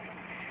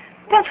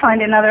 don't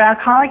find another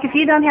alcoholic. If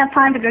you don't have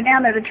time to go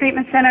down to the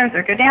treatment centers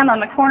or go down on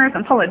the corners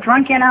and pull a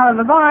drunk in out of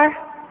the bar,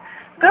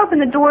 go open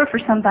the door for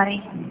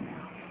somebody.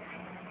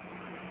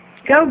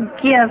 Go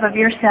give of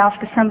yourself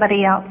to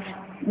somebody else,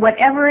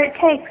 whatever it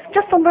takes,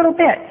 just a little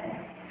bit.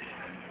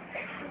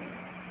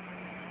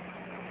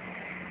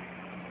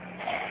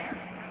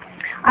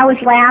 I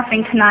was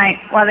laughing tonight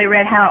while they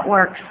read How It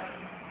Works.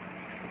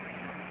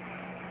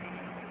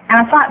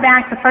 And I thought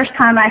back the first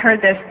time I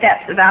heard those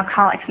steps of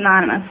Alcoholics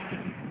Anonymous.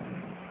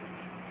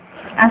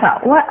 I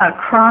thought, what a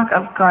crock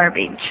of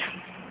garbage.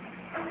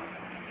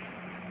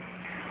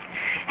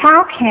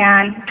 How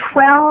can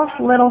 12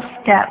 little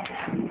steps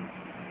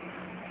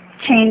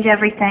change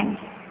everything?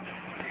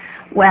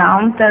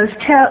 Well, those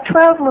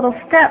 12 little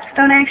steps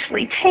don't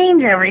actually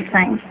change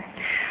everything.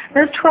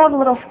 Those 12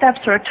 little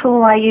steps are a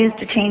tool I use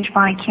to change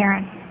Bonnie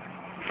Karen.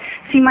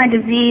 See, my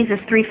disease is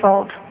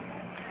threefold.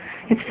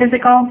 It's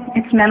physical,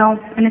 it's mental,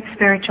 and it's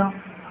spiritual.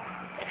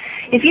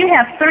 If you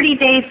have 30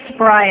 days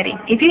sobriety,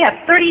 if you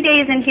have 30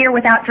 days in here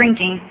without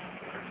drinking,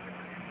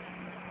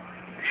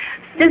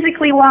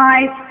 physically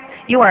wise,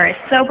 you are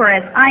as sober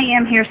as I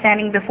am here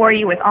standing before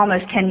you with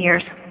almost 10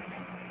 years.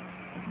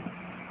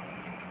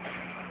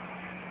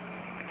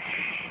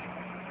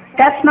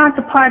 That's not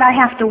the part I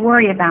have to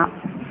worry about.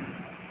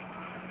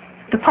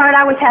 The part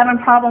I was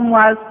having problem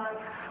was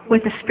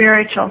with the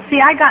spiritual. See,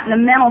 I got the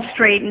mental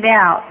straightened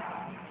out.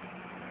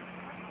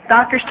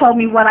 Doctors told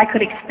me what I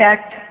could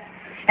expect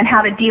and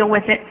how to deal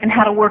with it and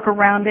how to work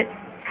around it.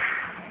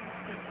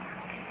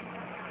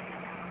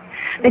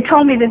 They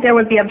told me that there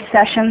would be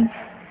obsessions.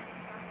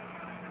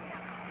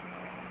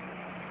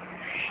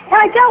 And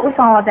I dealt with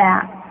all of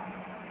that.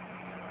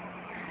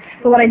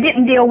 But what I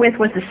didn't deal with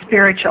was the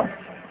spiritual.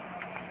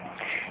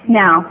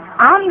 Now,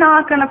 I'm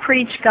not going to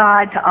preach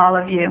God to all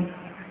of you.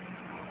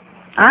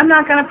 I'm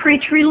not going to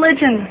preach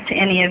religion to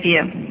any of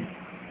you.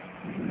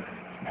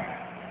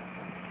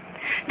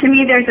 To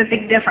me, there's a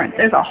big difference.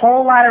 There's a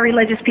whole lot of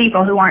religious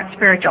people who aren't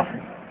spiritual.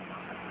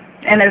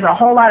 And there's a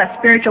whole lot of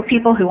spiritual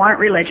people who aren't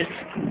religious.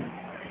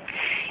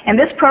 And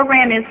this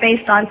program is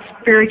based on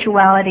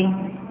spirituality.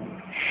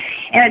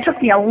 And it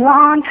took me a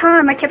long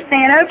time. I kept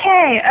saying,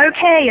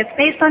 okay, it's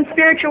based on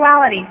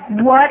spirituality.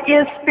 What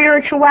is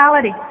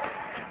spirituality?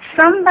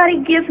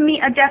 Somebody give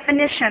me a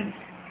definition.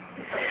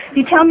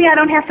 You tell me I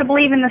don't have to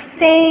believe in the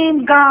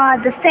same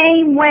God, the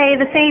same way,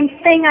 the same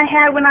thing I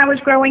had when I was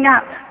growing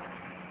up.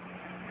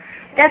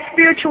 That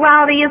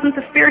spirituality isn't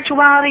the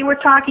spirituality we're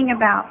talking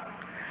about.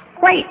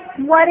 Wait,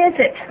 what is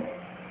it?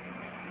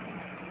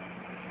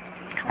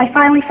 I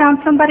finally found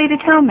somebody to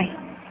tell me.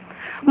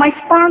 My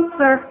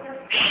sponsor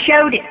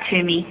showed it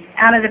to me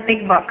out of the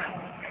big book.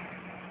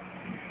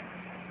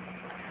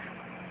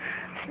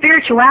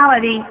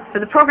 Spirituality for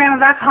the program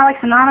of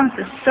Alcoholics Anonymous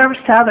is service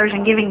to others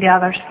and giving to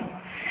others.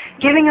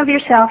 Giving of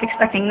yourself,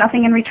 expecting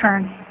nothing in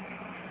return.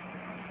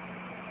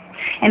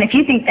 And if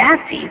you think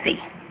that's easy,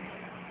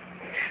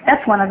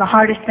 that's one of the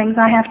hardest things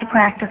I have to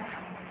practice.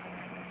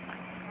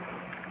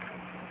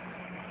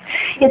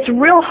 It's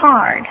real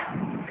hard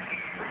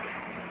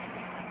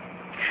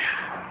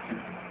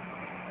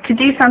to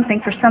do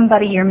something for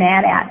somebody you're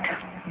mad at.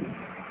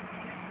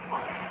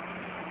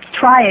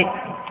 Try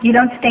it. You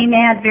don't stay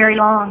mad very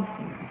long.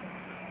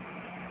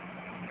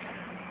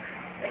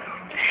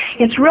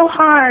 It's real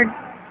hard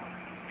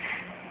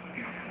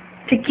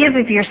to give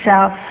of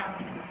yourself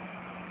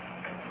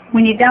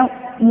when you don't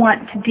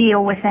want to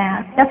deal with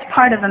that. That's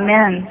part of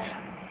amends.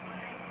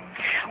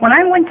 When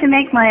I went to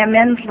make my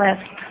amends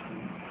list,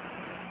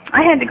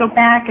 I had to go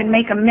back and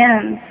make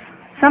amends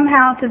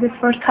somehow to this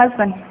first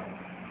husband.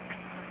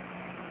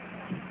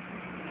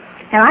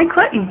 And I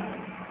couldn't.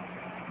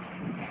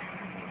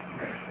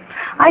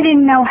 I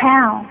didn't know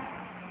how.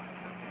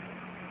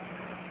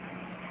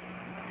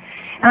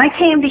 And I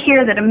came to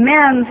hear that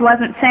amends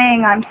wasn't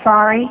saying I'm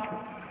sorry.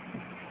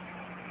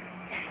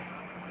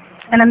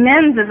 And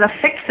amends is a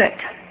fix-it.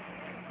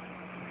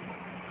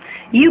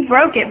 You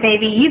broke it,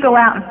 baby. You go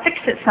out and fix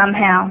it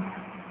somehow.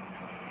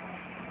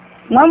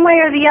 One way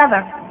or the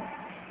other.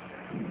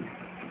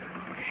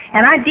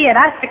 And I did.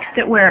 I fixed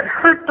it where it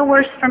hurt the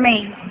worst for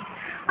me.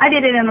 I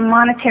did it in a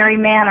monetary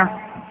manner.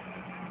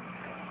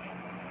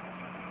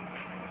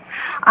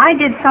 I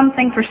did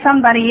something for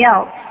somebody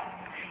else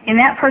in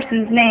that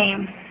person's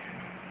name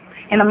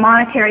in a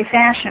monetary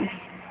fashion.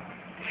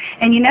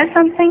 And you know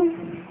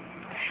something?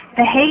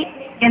 The hate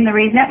and the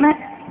resentment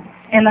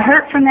and the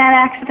hurt from that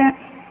accident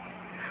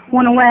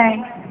went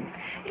away.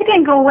 It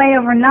didn't go away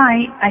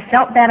overnight. I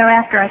felt better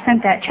after I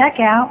sent that check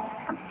out.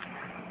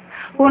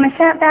 But when I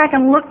sat back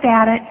and looked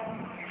at it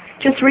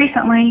just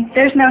recently,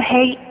 there's no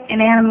hate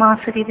and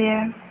animosity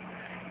there.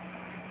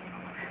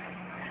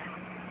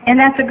 And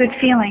that's a good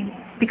feeling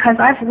because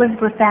I've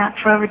lived with that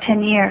for over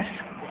 10 years.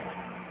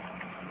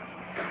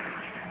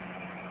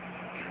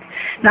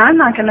 Now, I'm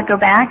not going to go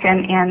back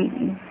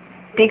and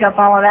dig up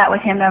all of that with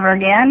him ever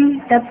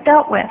again. That's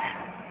dealt with.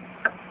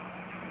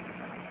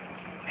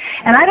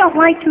 And I don't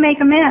like to make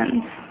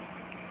amends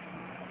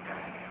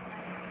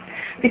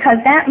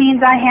because that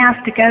means I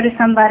have to go to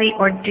somebody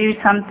or do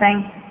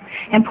something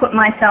and put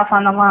myself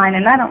on the line,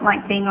 and I don't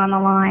like being on the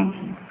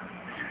line.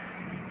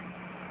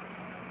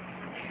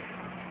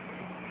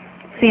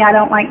 See, I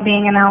don't like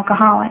being an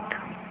alcoholic.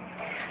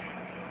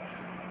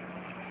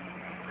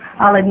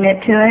 I'll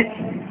admit to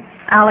it.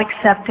 I'll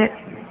accept it,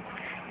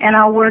 and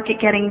I'll work at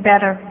getting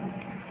better.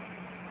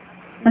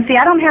 And see,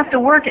 I don't have to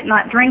work at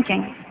not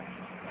drinking.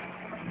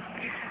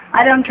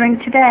 I don't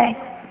drink today.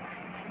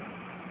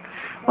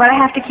 What I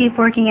have to keep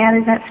working at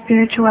is that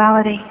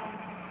spirituality,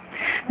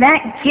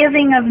 that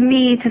giving of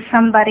me to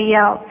somebody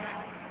else,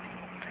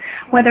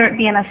 whether it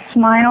be in a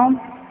smile,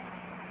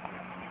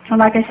 or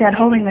like I said,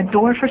 holding the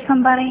door for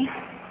somebody,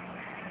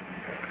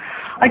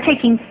 or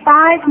taking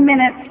 5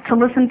 minutes to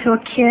listen to a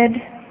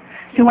kid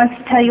who wants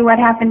to tell you what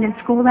happened in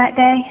school that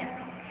day?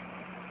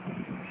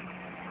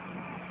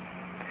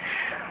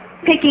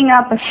 Picking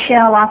up a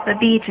shell off the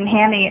beach and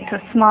handing it to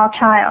a small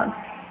child.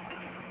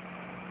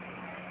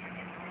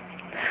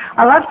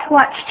 I love to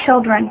watch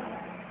children,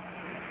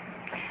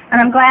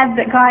 and I'm glad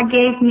that God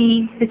gave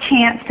me the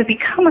chance to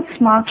become a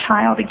small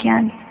child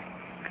again,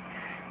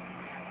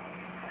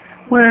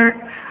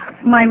 where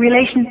my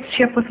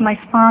relationship with my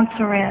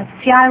sponsor is.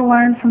 See, I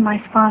learn from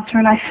my sponsor,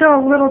 and I feel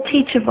a little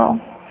teachable.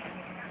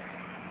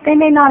 They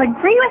may not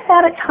agree with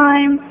that at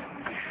times,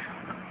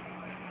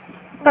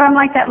 but I'm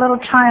like that little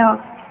child.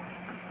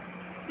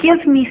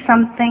 Give me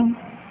something.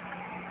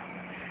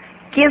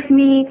 Give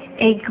me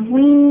a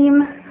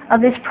gleam of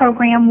this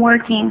program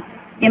working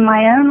in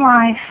my own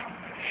life,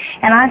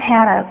 and I've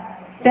had a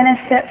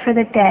benefit for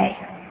the day.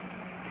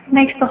 It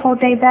makes the whole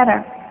day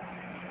better.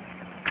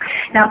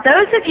 Now,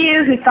 those of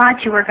you who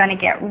thought you were going to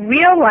get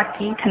real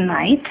lucky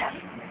tonight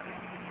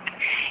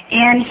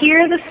and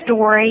hear the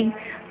story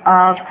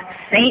of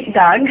St.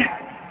 Doug,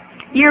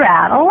 you're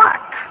out of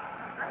luck.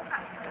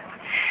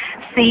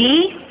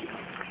 See,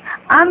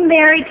 I'm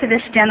married to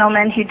this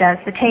gentleman who does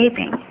the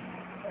taping,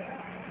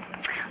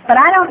 but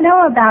I don't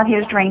know about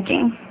his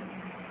drinking.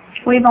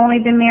 We've only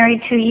been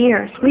married 2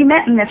 years. We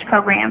met in this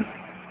program.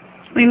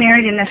 We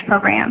married in this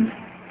program.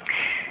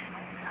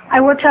 I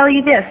will tell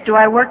you this. Do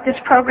I work this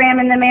program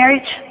in the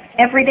marriage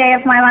every day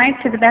of my life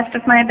to the best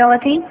of my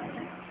ability?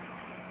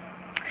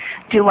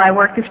 Do I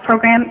work this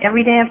program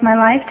every day of my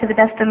life to the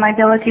best of my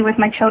ability with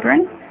my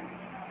children?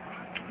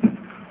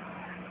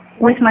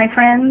 With my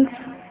friends?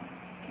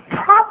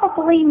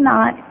 Probably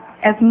not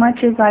as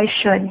much as I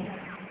should.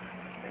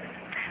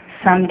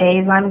 Some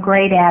days I'm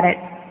great at it.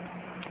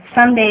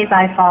 Some days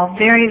I fall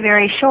very,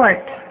 very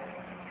short.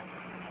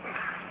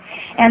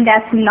 And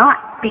that's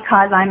not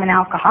because I'm an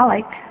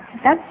alcoholic.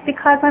 That's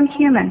because I'm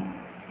human.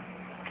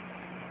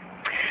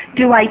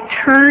 Do I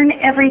turn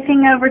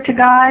everything over to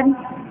God?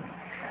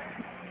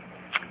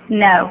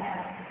 No.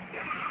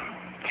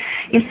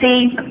 You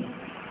see,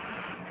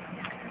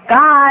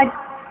 God,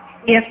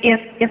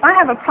 if I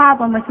have a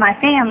problem with my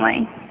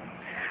family,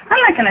 I'm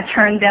not going to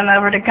turn them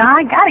over to God.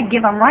 I've got to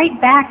give them right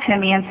back to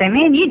me and say,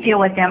 man, you deal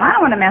with them. I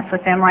don't want to mess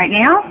with them right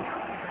now.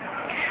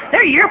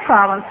 They're your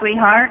problem,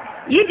 sweetheart.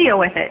 You deal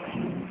with it.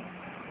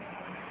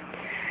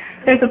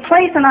 There's a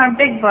place in our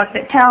big book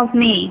that tells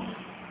me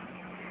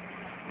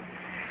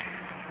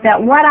that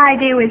what I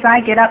do is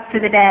I get up for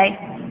the day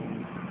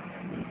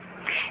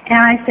and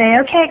I say,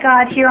 okay,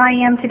 God, here I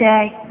am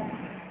today.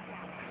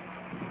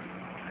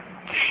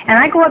 And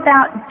I go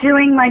about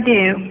doing my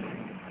due.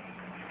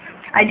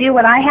 I do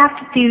what I have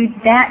to do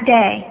that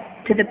day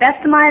to the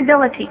best of my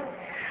ability,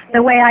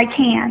 the way I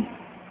can.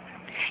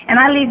 And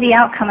I leave the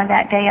outcome of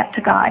that day up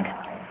to God.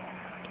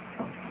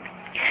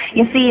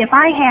 You see, if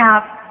I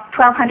have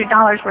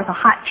 $1,200 worth of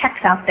hot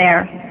checks out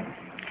there,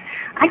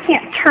 I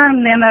can't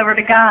turn them over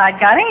to God.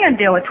 God ain't going to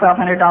deal with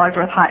 $1,200 worth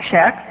of hot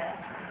checks.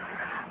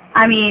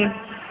 I mean,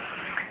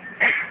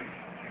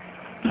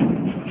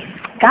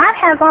 God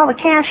has all the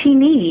cash he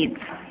needs.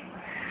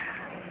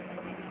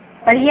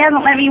 But he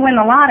hasn't let me win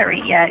the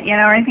lottery yet,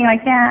 or anything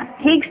like that.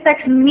 He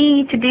expects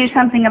me to do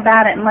something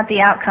about it and let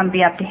the outcome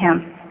be up to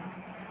him.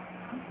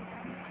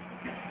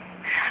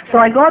 So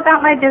I go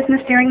about my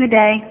business during the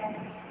day,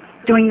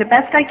 doing the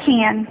best I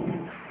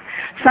can,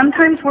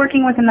 sometimes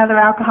working with another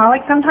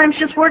alcoholic, sometimes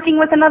just working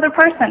with another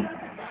person.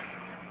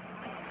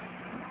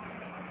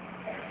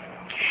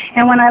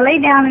 And when I lay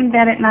down in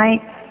bed at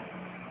night,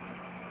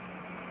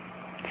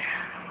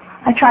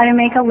 I try to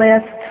make a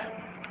list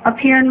up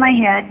here in my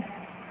head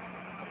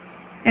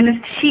and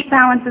if the sheet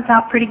balances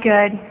out pretty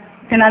good,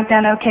 then I've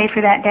done okay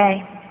for that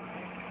day.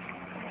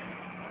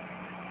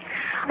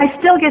 I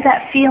still get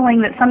that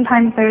feeling that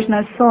sometimes there's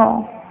no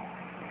soul.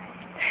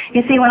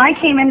 You see, when I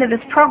came into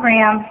this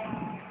program,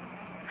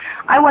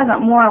 I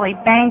wasn't morally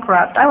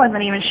bankrupt. I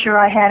wasn't even sure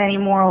I had any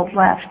morals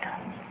left.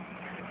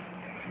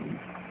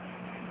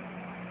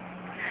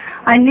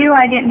 I knew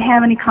I didn't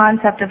have any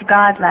concept of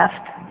God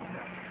left.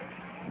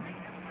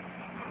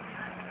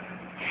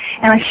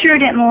 And I sure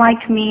didn't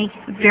like me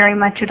very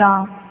much at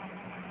all.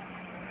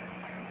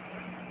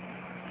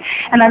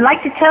 And I'd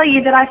like to tell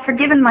you that I've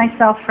forgiven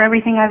myself for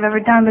everything I've ever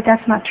done, but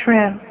that's not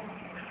true.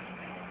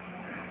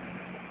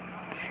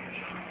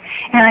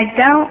 And I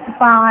don't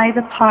buy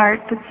the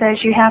part that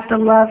says you have to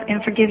love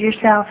and forgive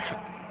yourself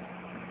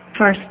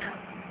first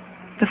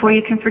before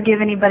you can forgive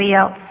anybody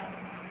else.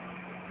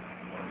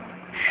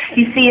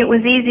 You see, it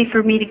was easy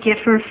for me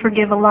to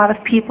forgive a lot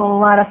of people, a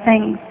lot of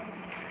things,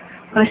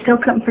 but I still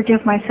couldn't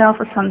forgive myself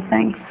for some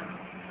things.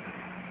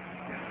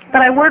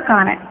 But I work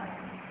on it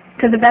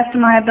to the best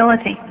of my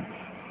ability.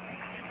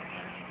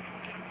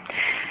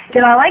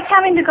 Did I like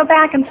having to go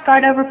back and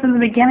start over from the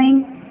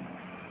beginning?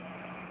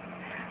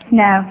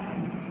 No.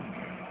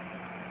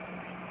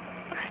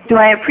 Do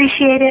I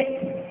appreciate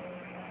it?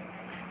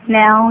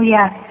 Now,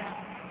 yes.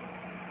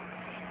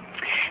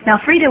 Now,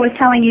 Frida was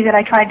telling you that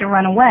I tried to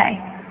run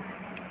away.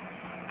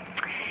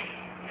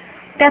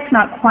 That's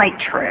not quite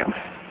true.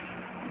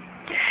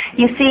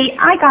 You see,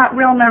 I got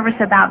real nervous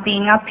about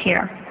being up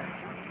here.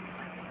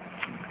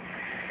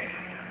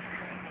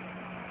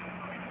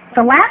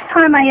 The last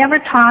time I ever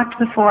talked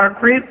before a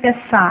group this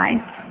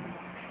size,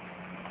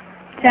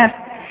 I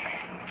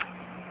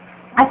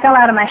fell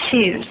out of my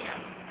shoes.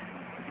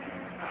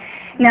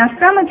 Now,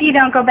 some of you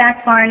don't go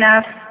back far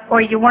enough, or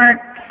you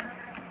weren't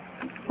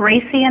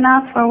racy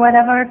enough or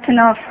whatever to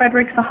know of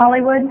Frederick's of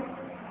Hollywood.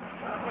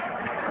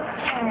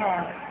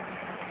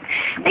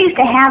 They used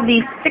to have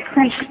these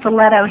 6-inch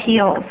stiletto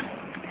heels.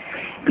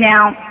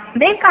 Now,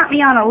 they've got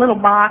me on a little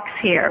box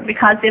here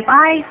because if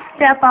I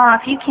step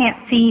off, you can't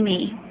see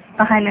me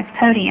behind this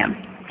podium.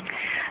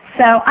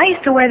 So I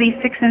used to wear these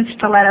 6-inch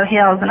stiletto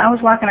heels, and I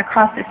was walking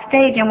across the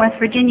stage in West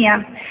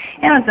Virginia,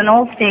 and it was an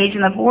old stage,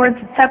 and the boards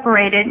had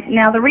separated.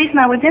 Now, the reason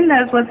I was in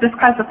those was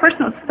because the person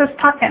that was supposed to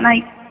talk that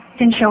night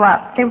didn't show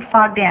up. They were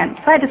fogged in,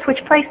 so I had to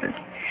switch places.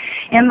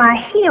 And my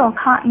heel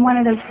caught in one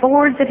of those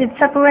boards that had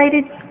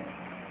separated,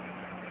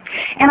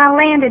 and I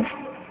landed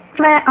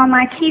flat on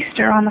my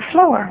keister on the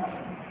floor.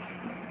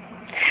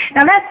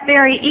 Now, that's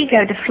very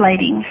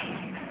ego-deflating.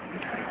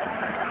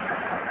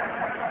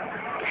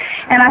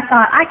 And I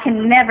thought, I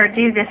can never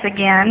do this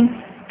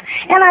again.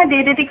 And I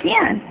did it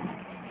again.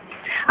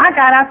 I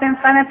got up in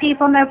front of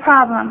people, no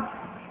problem.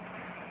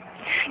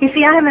 You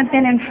see, I haven't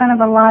been in front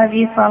of a lot of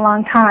you for a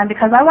long time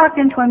because I walked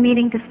into a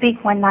meeting to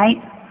speak one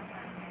night,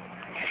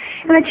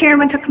 and the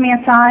chairman took me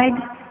aside,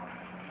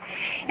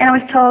 and I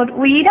was told,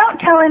 well, you don't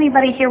tell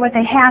anybody here what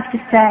they have to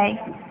say,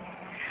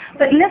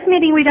 but in this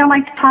meeting we don't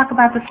like to talk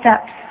about the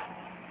steps.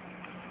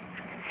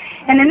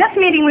 And in this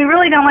meeting, we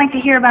really don't like to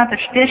hear about the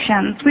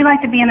traditions. We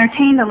like to be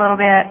entertained a little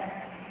bit.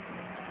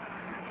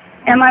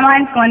 And my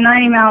mind's going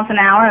 90 miles an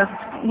hour.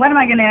 What am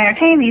I going to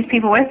entertain these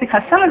people with?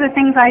 Because some of the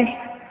things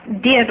I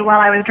did while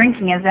I was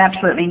drinking is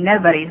absolutely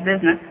nobody's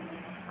business.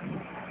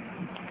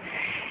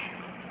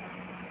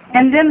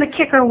 And then the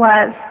kicker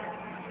was,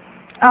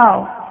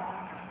 oh,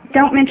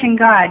 don't mention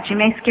God. You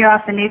may scare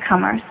off the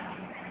newcomers.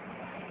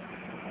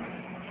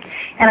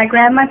 And I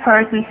grabbed my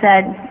purse and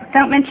said,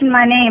 don't mention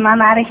my name.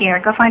 I'm out of here.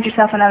 Go find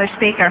yourself another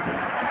speaker.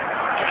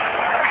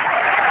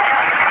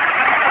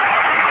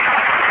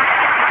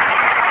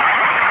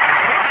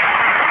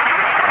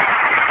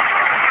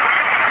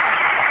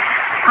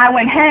 I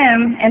went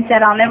home and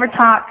said, I'll never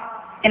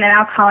talk in an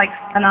Alcoholics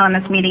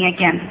Anonymous meeting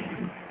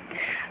again.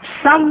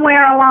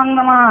 Somewhere along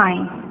the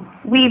line,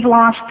 we've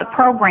lost the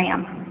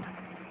program.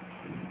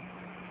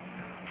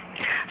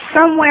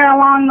 Somewhere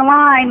along the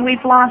line,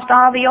 we've lost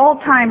all the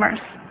old-timers.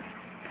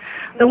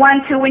 The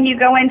ones who, when you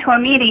go into a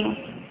meeting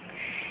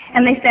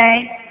and they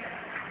say,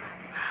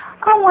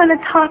 I want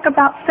to talk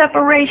about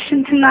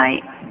separation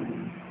tonight.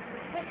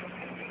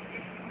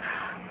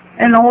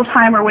 And the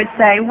old-timer would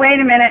say, wait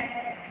a minute,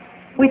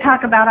 we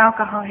talk about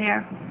alcohol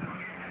here.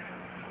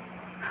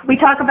 We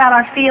talk about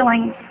our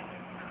feelings,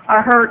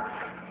 our hurts,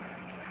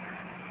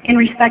 in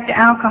respect to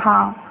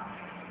alcohol.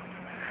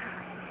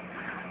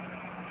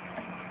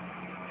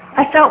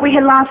 I felt we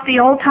had lost the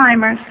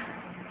old-timers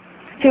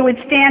who would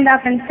stand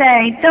up and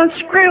say, don't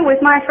screw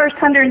with my first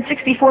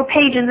 164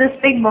 pages of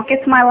this big book.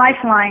 It's my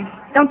lifeline.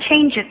 Don't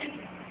change it.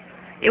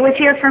 It was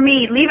here for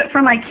me. Leave it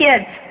for my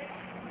kids.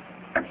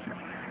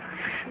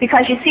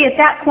 Because you see, at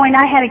that point,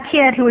 I had a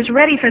kid who was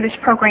ready for this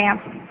program.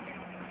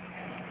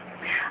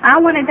 I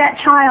wanted that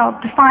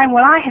child to find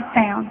what I had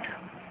found.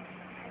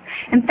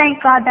 And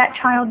thank God that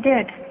child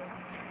did.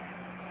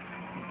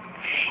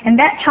 And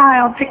that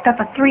child picked up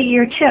a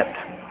 3-year chip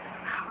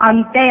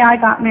on the day I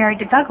got married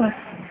to Douglas.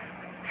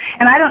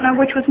 And I don't know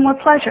which was more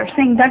pleasure,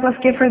 seeing Douglas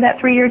give her that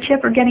 3-year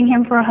chip or getting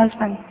him for a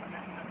husband.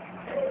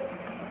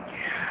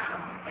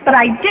 but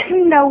I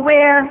didn't know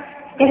where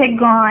it had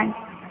gone.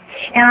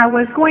 And I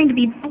was going to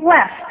be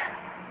blessed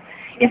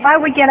if I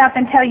would get up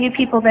and tell you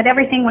people that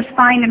everything was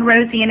fine and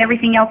rosy and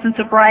everything else in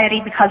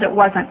sobriety, because it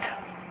wasn't.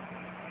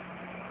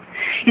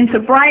 In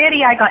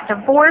sobriety, I got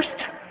divorced.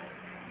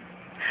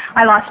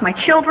 I lost my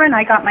children.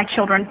 I got my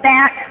children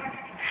back.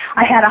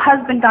 I had a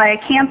husband die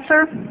of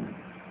cancer.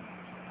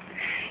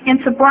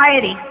 In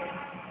sobriety,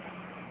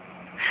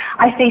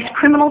 I faced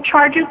criminal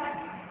charges.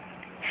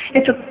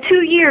 It took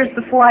 2 years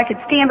before I could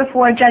stand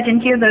before a judge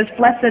and hear those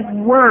blessed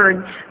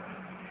words.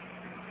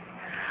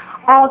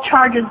 All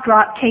charges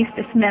dropped, case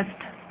dismissed.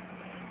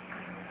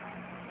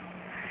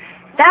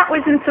 That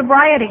was in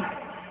sobriety.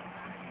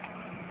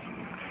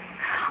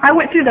 I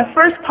went through the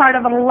first part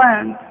of it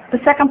alone.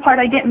 The second part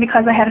I didn't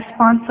because I had a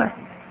sponsor.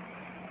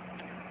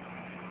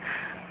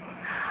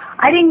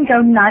 I didn't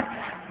go nuts.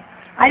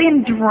 I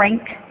didn't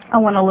drink. I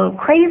went a little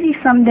crazy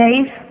some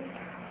days.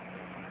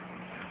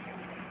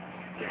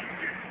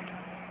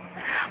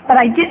 But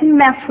I didn't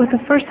mess with the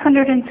first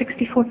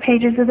 164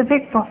 pages of the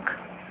big book.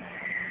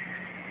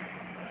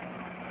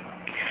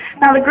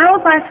 Now, the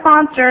girls I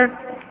sponsor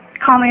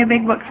call me a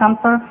big book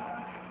thumper.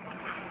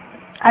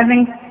 I've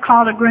been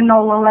called a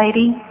granola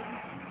lady.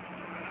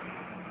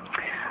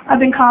 I've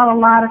been called a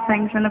lot of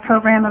things in the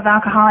program of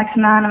Alcoholics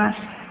Anonymous.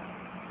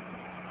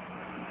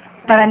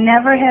 But I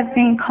never have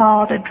been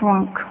called a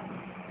drunk.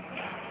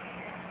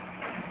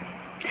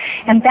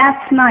 And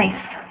that's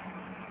nice.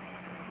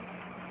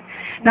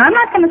 Now, I'm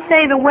not going to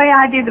say the way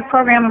I do the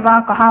program of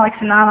Alcoholics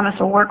Anonymous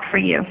will work for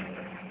you.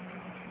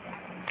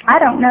 I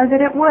don't know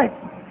that it would.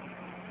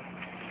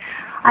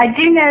 I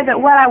do know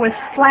that what I was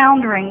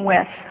floundering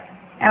with,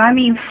 and I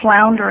mean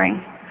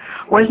floundering,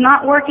 was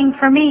not working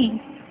for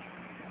me.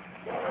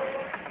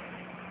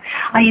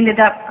 I ended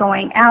up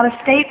going out of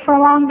state for a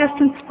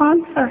long-distance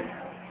sponsor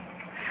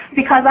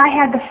because I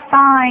had to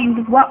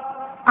find what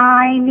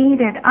I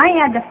needed. I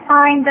had to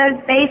find those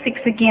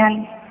basics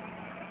again.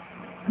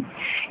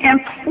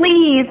 And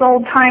please,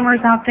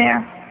 old-timers out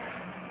there,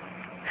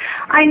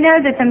 I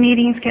know that the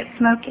meetings get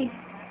smoky.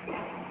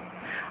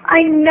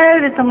 I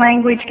know that the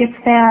language gets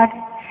bad.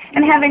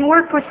 And having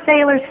worked with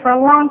sailors for a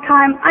long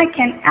time, I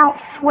can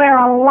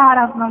outswear a lot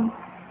of them.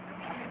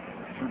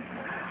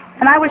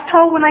 And I was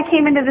told when I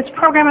came into this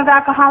program of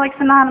Alcoholics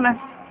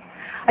Anonymous,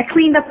 I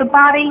cleaned up the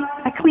body,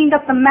 I cleaned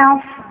up the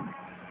mouth,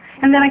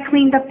 and then I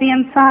cleaned up the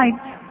insides.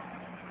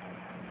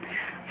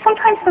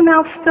 Sometimes the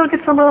mouth still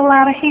gets a little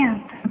out of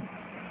hand.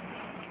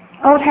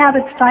 Old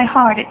habits die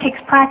hard. It takes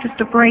practice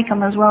to break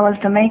them as well as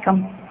to make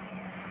them.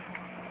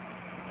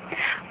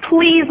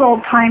 Please,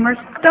 old-timers,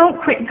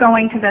 don't quit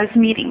going to those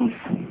meetings.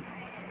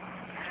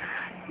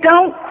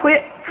 Don't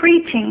quit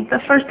preaching the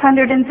first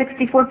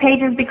 164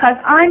 pages because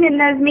I'm in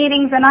those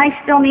meetings and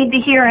I still need to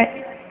hear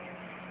it.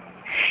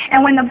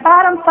 And when the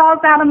bottom falls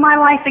out of my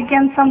life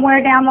again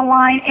somewhere down the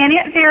line, and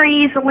it very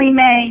easily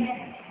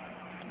may,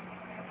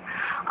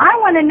 I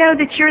want to know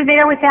that you're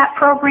there with that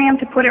program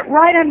to put it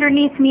right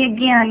underneath me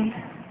again.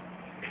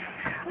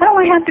 I don't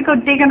want to have to go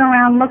digging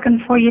around looking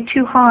for you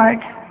too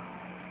hard.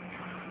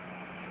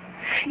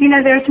 You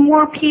know, there's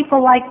more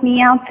people like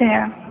me out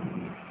there.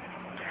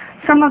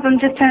 Some of them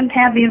just don't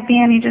have the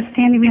advantage of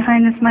standing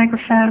behind this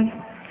microphone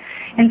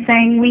and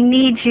saying, we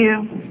need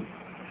you.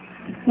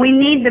 We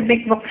need the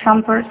big book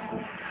thumpers.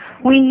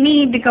 We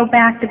need to go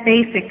back to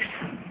basics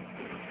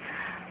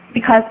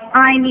because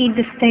I need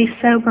to stay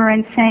sober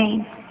and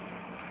sane.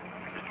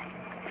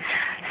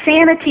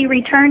 Sanity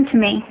returned to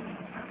me.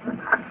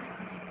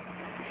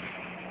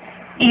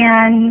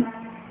 And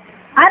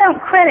I don't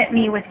credit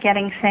me with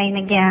getting sane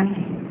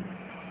again.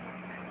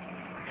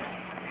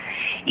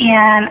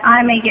 And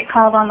I may get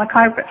called on the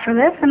carpet for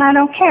this, and I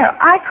don't care.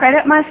 I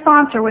credit my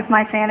sponsor with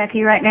my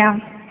sanity right now.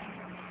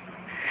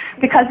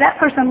 Because that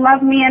person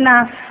loved me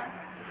enough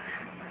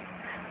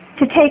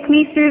to take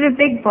me through the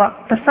big book,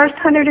 the first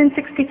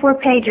 164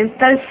 pages,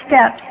 those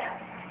steps,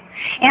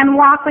 and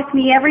walk with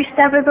me every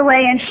step of the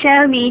way and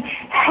show me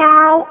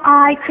how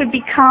I could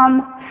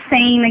become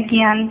sane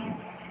again.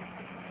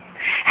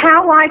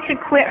 How I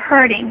could quit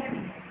hurting.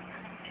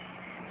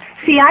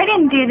 See, I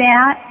didn't do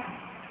that.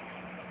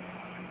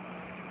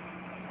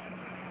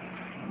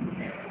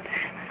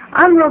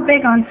 I'm real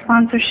big on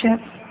sponsorship.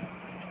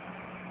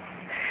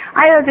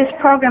 I owe this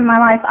program my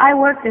life. I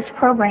work this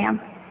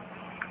program.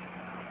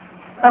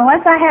 But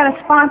unless I had a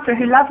sponsor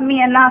who loved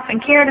me enough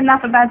and cared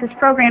enough about this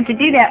program to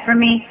do that for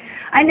me,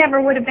 I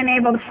never would have been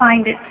able to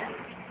find it.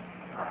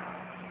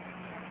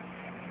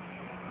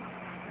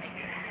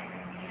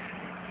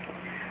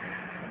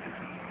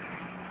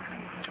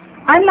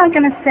 I'm not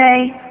going to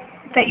say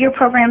that your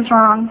program's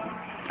wrong.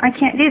 I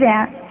can't do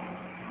that.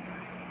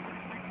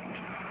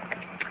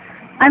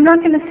 I'm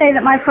not going to say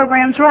that my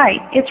program's right.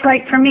 It's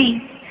right for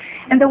me.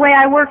 And the way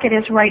I work it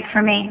is right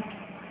for me.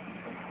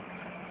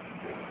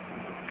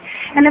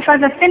 And if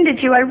I've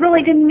offended you, I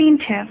really didn't mean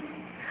to.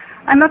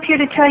 I'm up here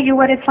to tell you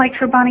what it's like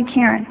for Bonnie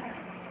Karen.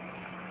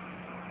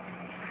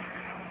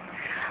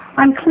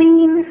 I'm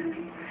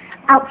clean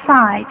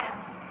outside.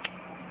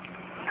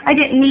 I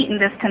didn't neaten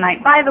this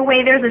tonight. By the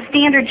way, there's a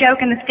standard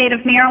joke in the state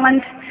of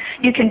Maryland.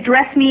 You can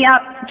dress me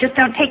up, just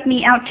don't take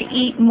me out to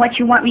eat in what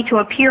you want me to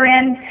appear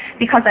in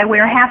because I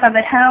wear half of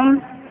it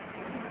home.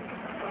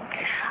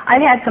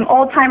 I've had some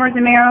old-timers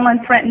in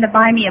Maryland threaten to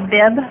buy me a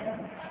bib.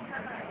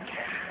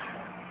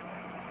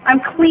 I'm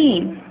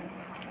clean.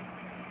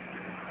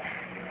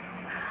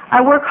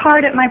 I work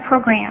hard at my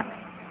program.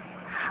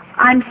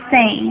 I'm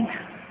sane.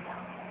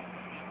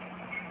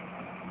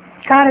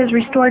 God has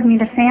restored me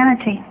to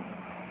sanity.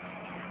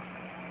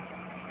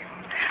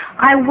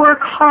 I work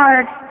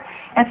hard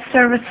at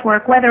service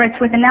work, whether it's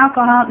with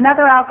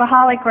another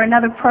alcoholic or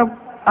another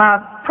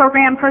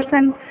program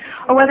person,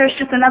 or whether it's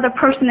just another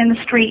person in the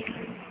street.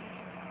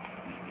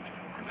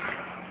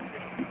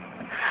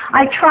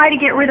 I try to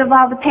get rid of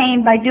all the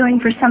pain by doing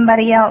for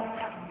somebody else.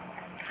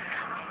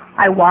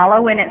 I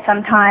wallow in it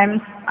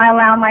sometimes. I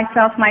allow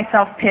myself my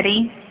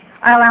self-pity.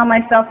 I allow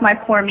myself my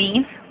poor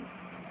me's.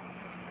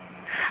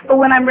 But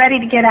when I'm ready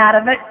to get out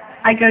of it,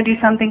 I go do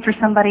something for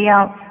somebody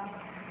else.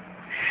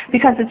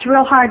 Because it's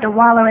real hard to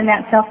wallow in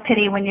that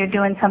self-pity when you're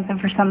doing something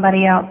for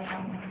somebody else.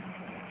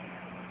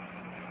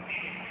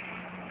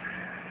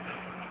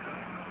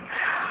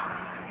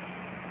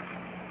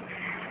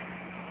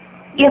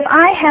 If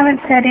I haven't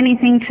said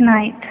anything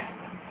tonight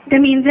that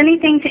means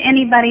anything to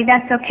anybody,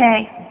 that's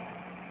okay.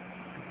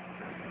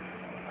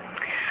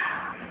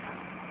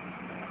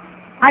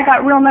 I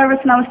got real nervous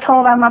when I was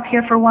told I'm up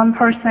here for one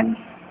person.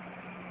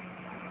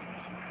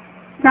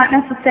 Not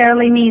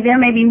necessarily me. There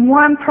may be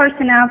one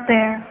person out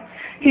there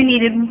who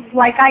needed,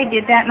 like I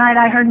did that night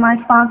I heard my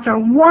sponsor,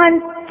 one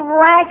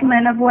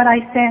fragment of what I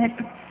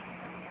said.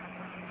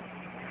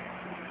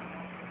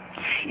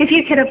 If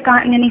you could have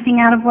gotten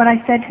anything out of what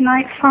I said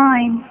tonight,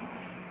 fine.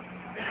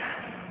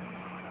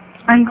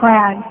 I'm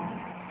glad.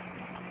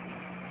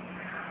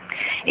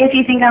 If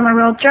you think I'm a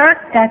real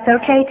jerk, that's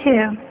okay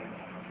too.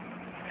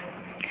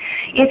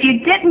 If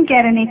you didn't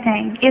get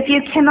anything, if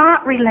you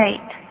cannot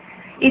relate,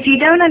 if you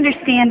don't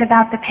understand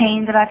about the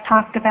pain that I've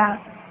talked about,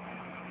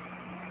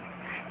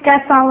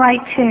 that's all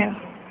right too.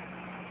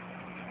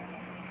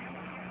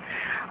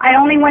 I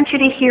only want you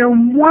to hear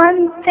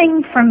one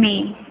thing from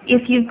me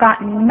if you've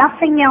got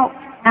nothing else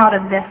out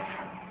of this.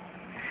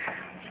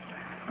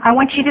 I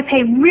want you to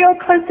pay real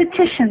close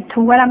attention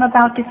to what I'm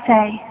about to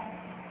say.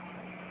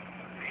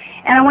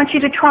 And I want you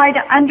to try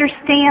to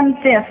understand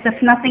this,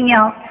 if nothing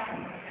else.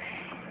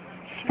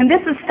 And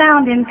this is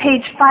found in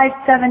page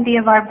 570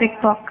 of our big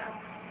book.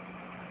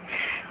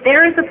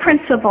 There is a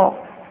principle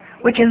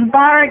which is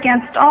bar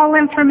against all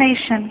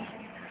information,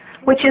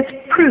 which is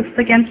proof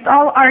against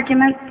all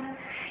arguments,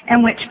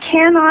 and which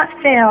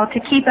cannot fail to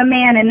keep a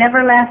man in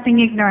everlasting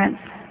ignorance.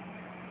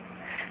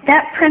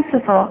 That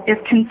principle is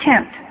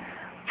contempt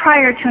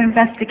prior to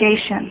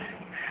investigation.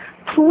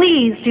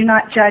 Please do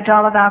not judge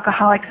all of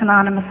Alcoholics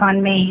Anonymous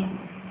on me.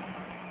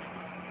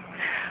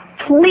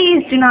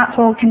 Please do not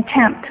hold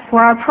contempt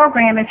for our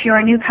program if you're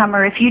a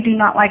newcomer, if you do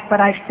not like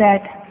what I've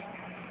said.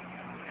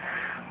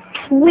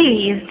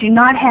 Please do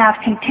not have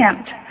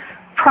contempt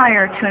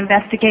prior to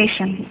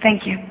investigation.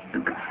 Thank you.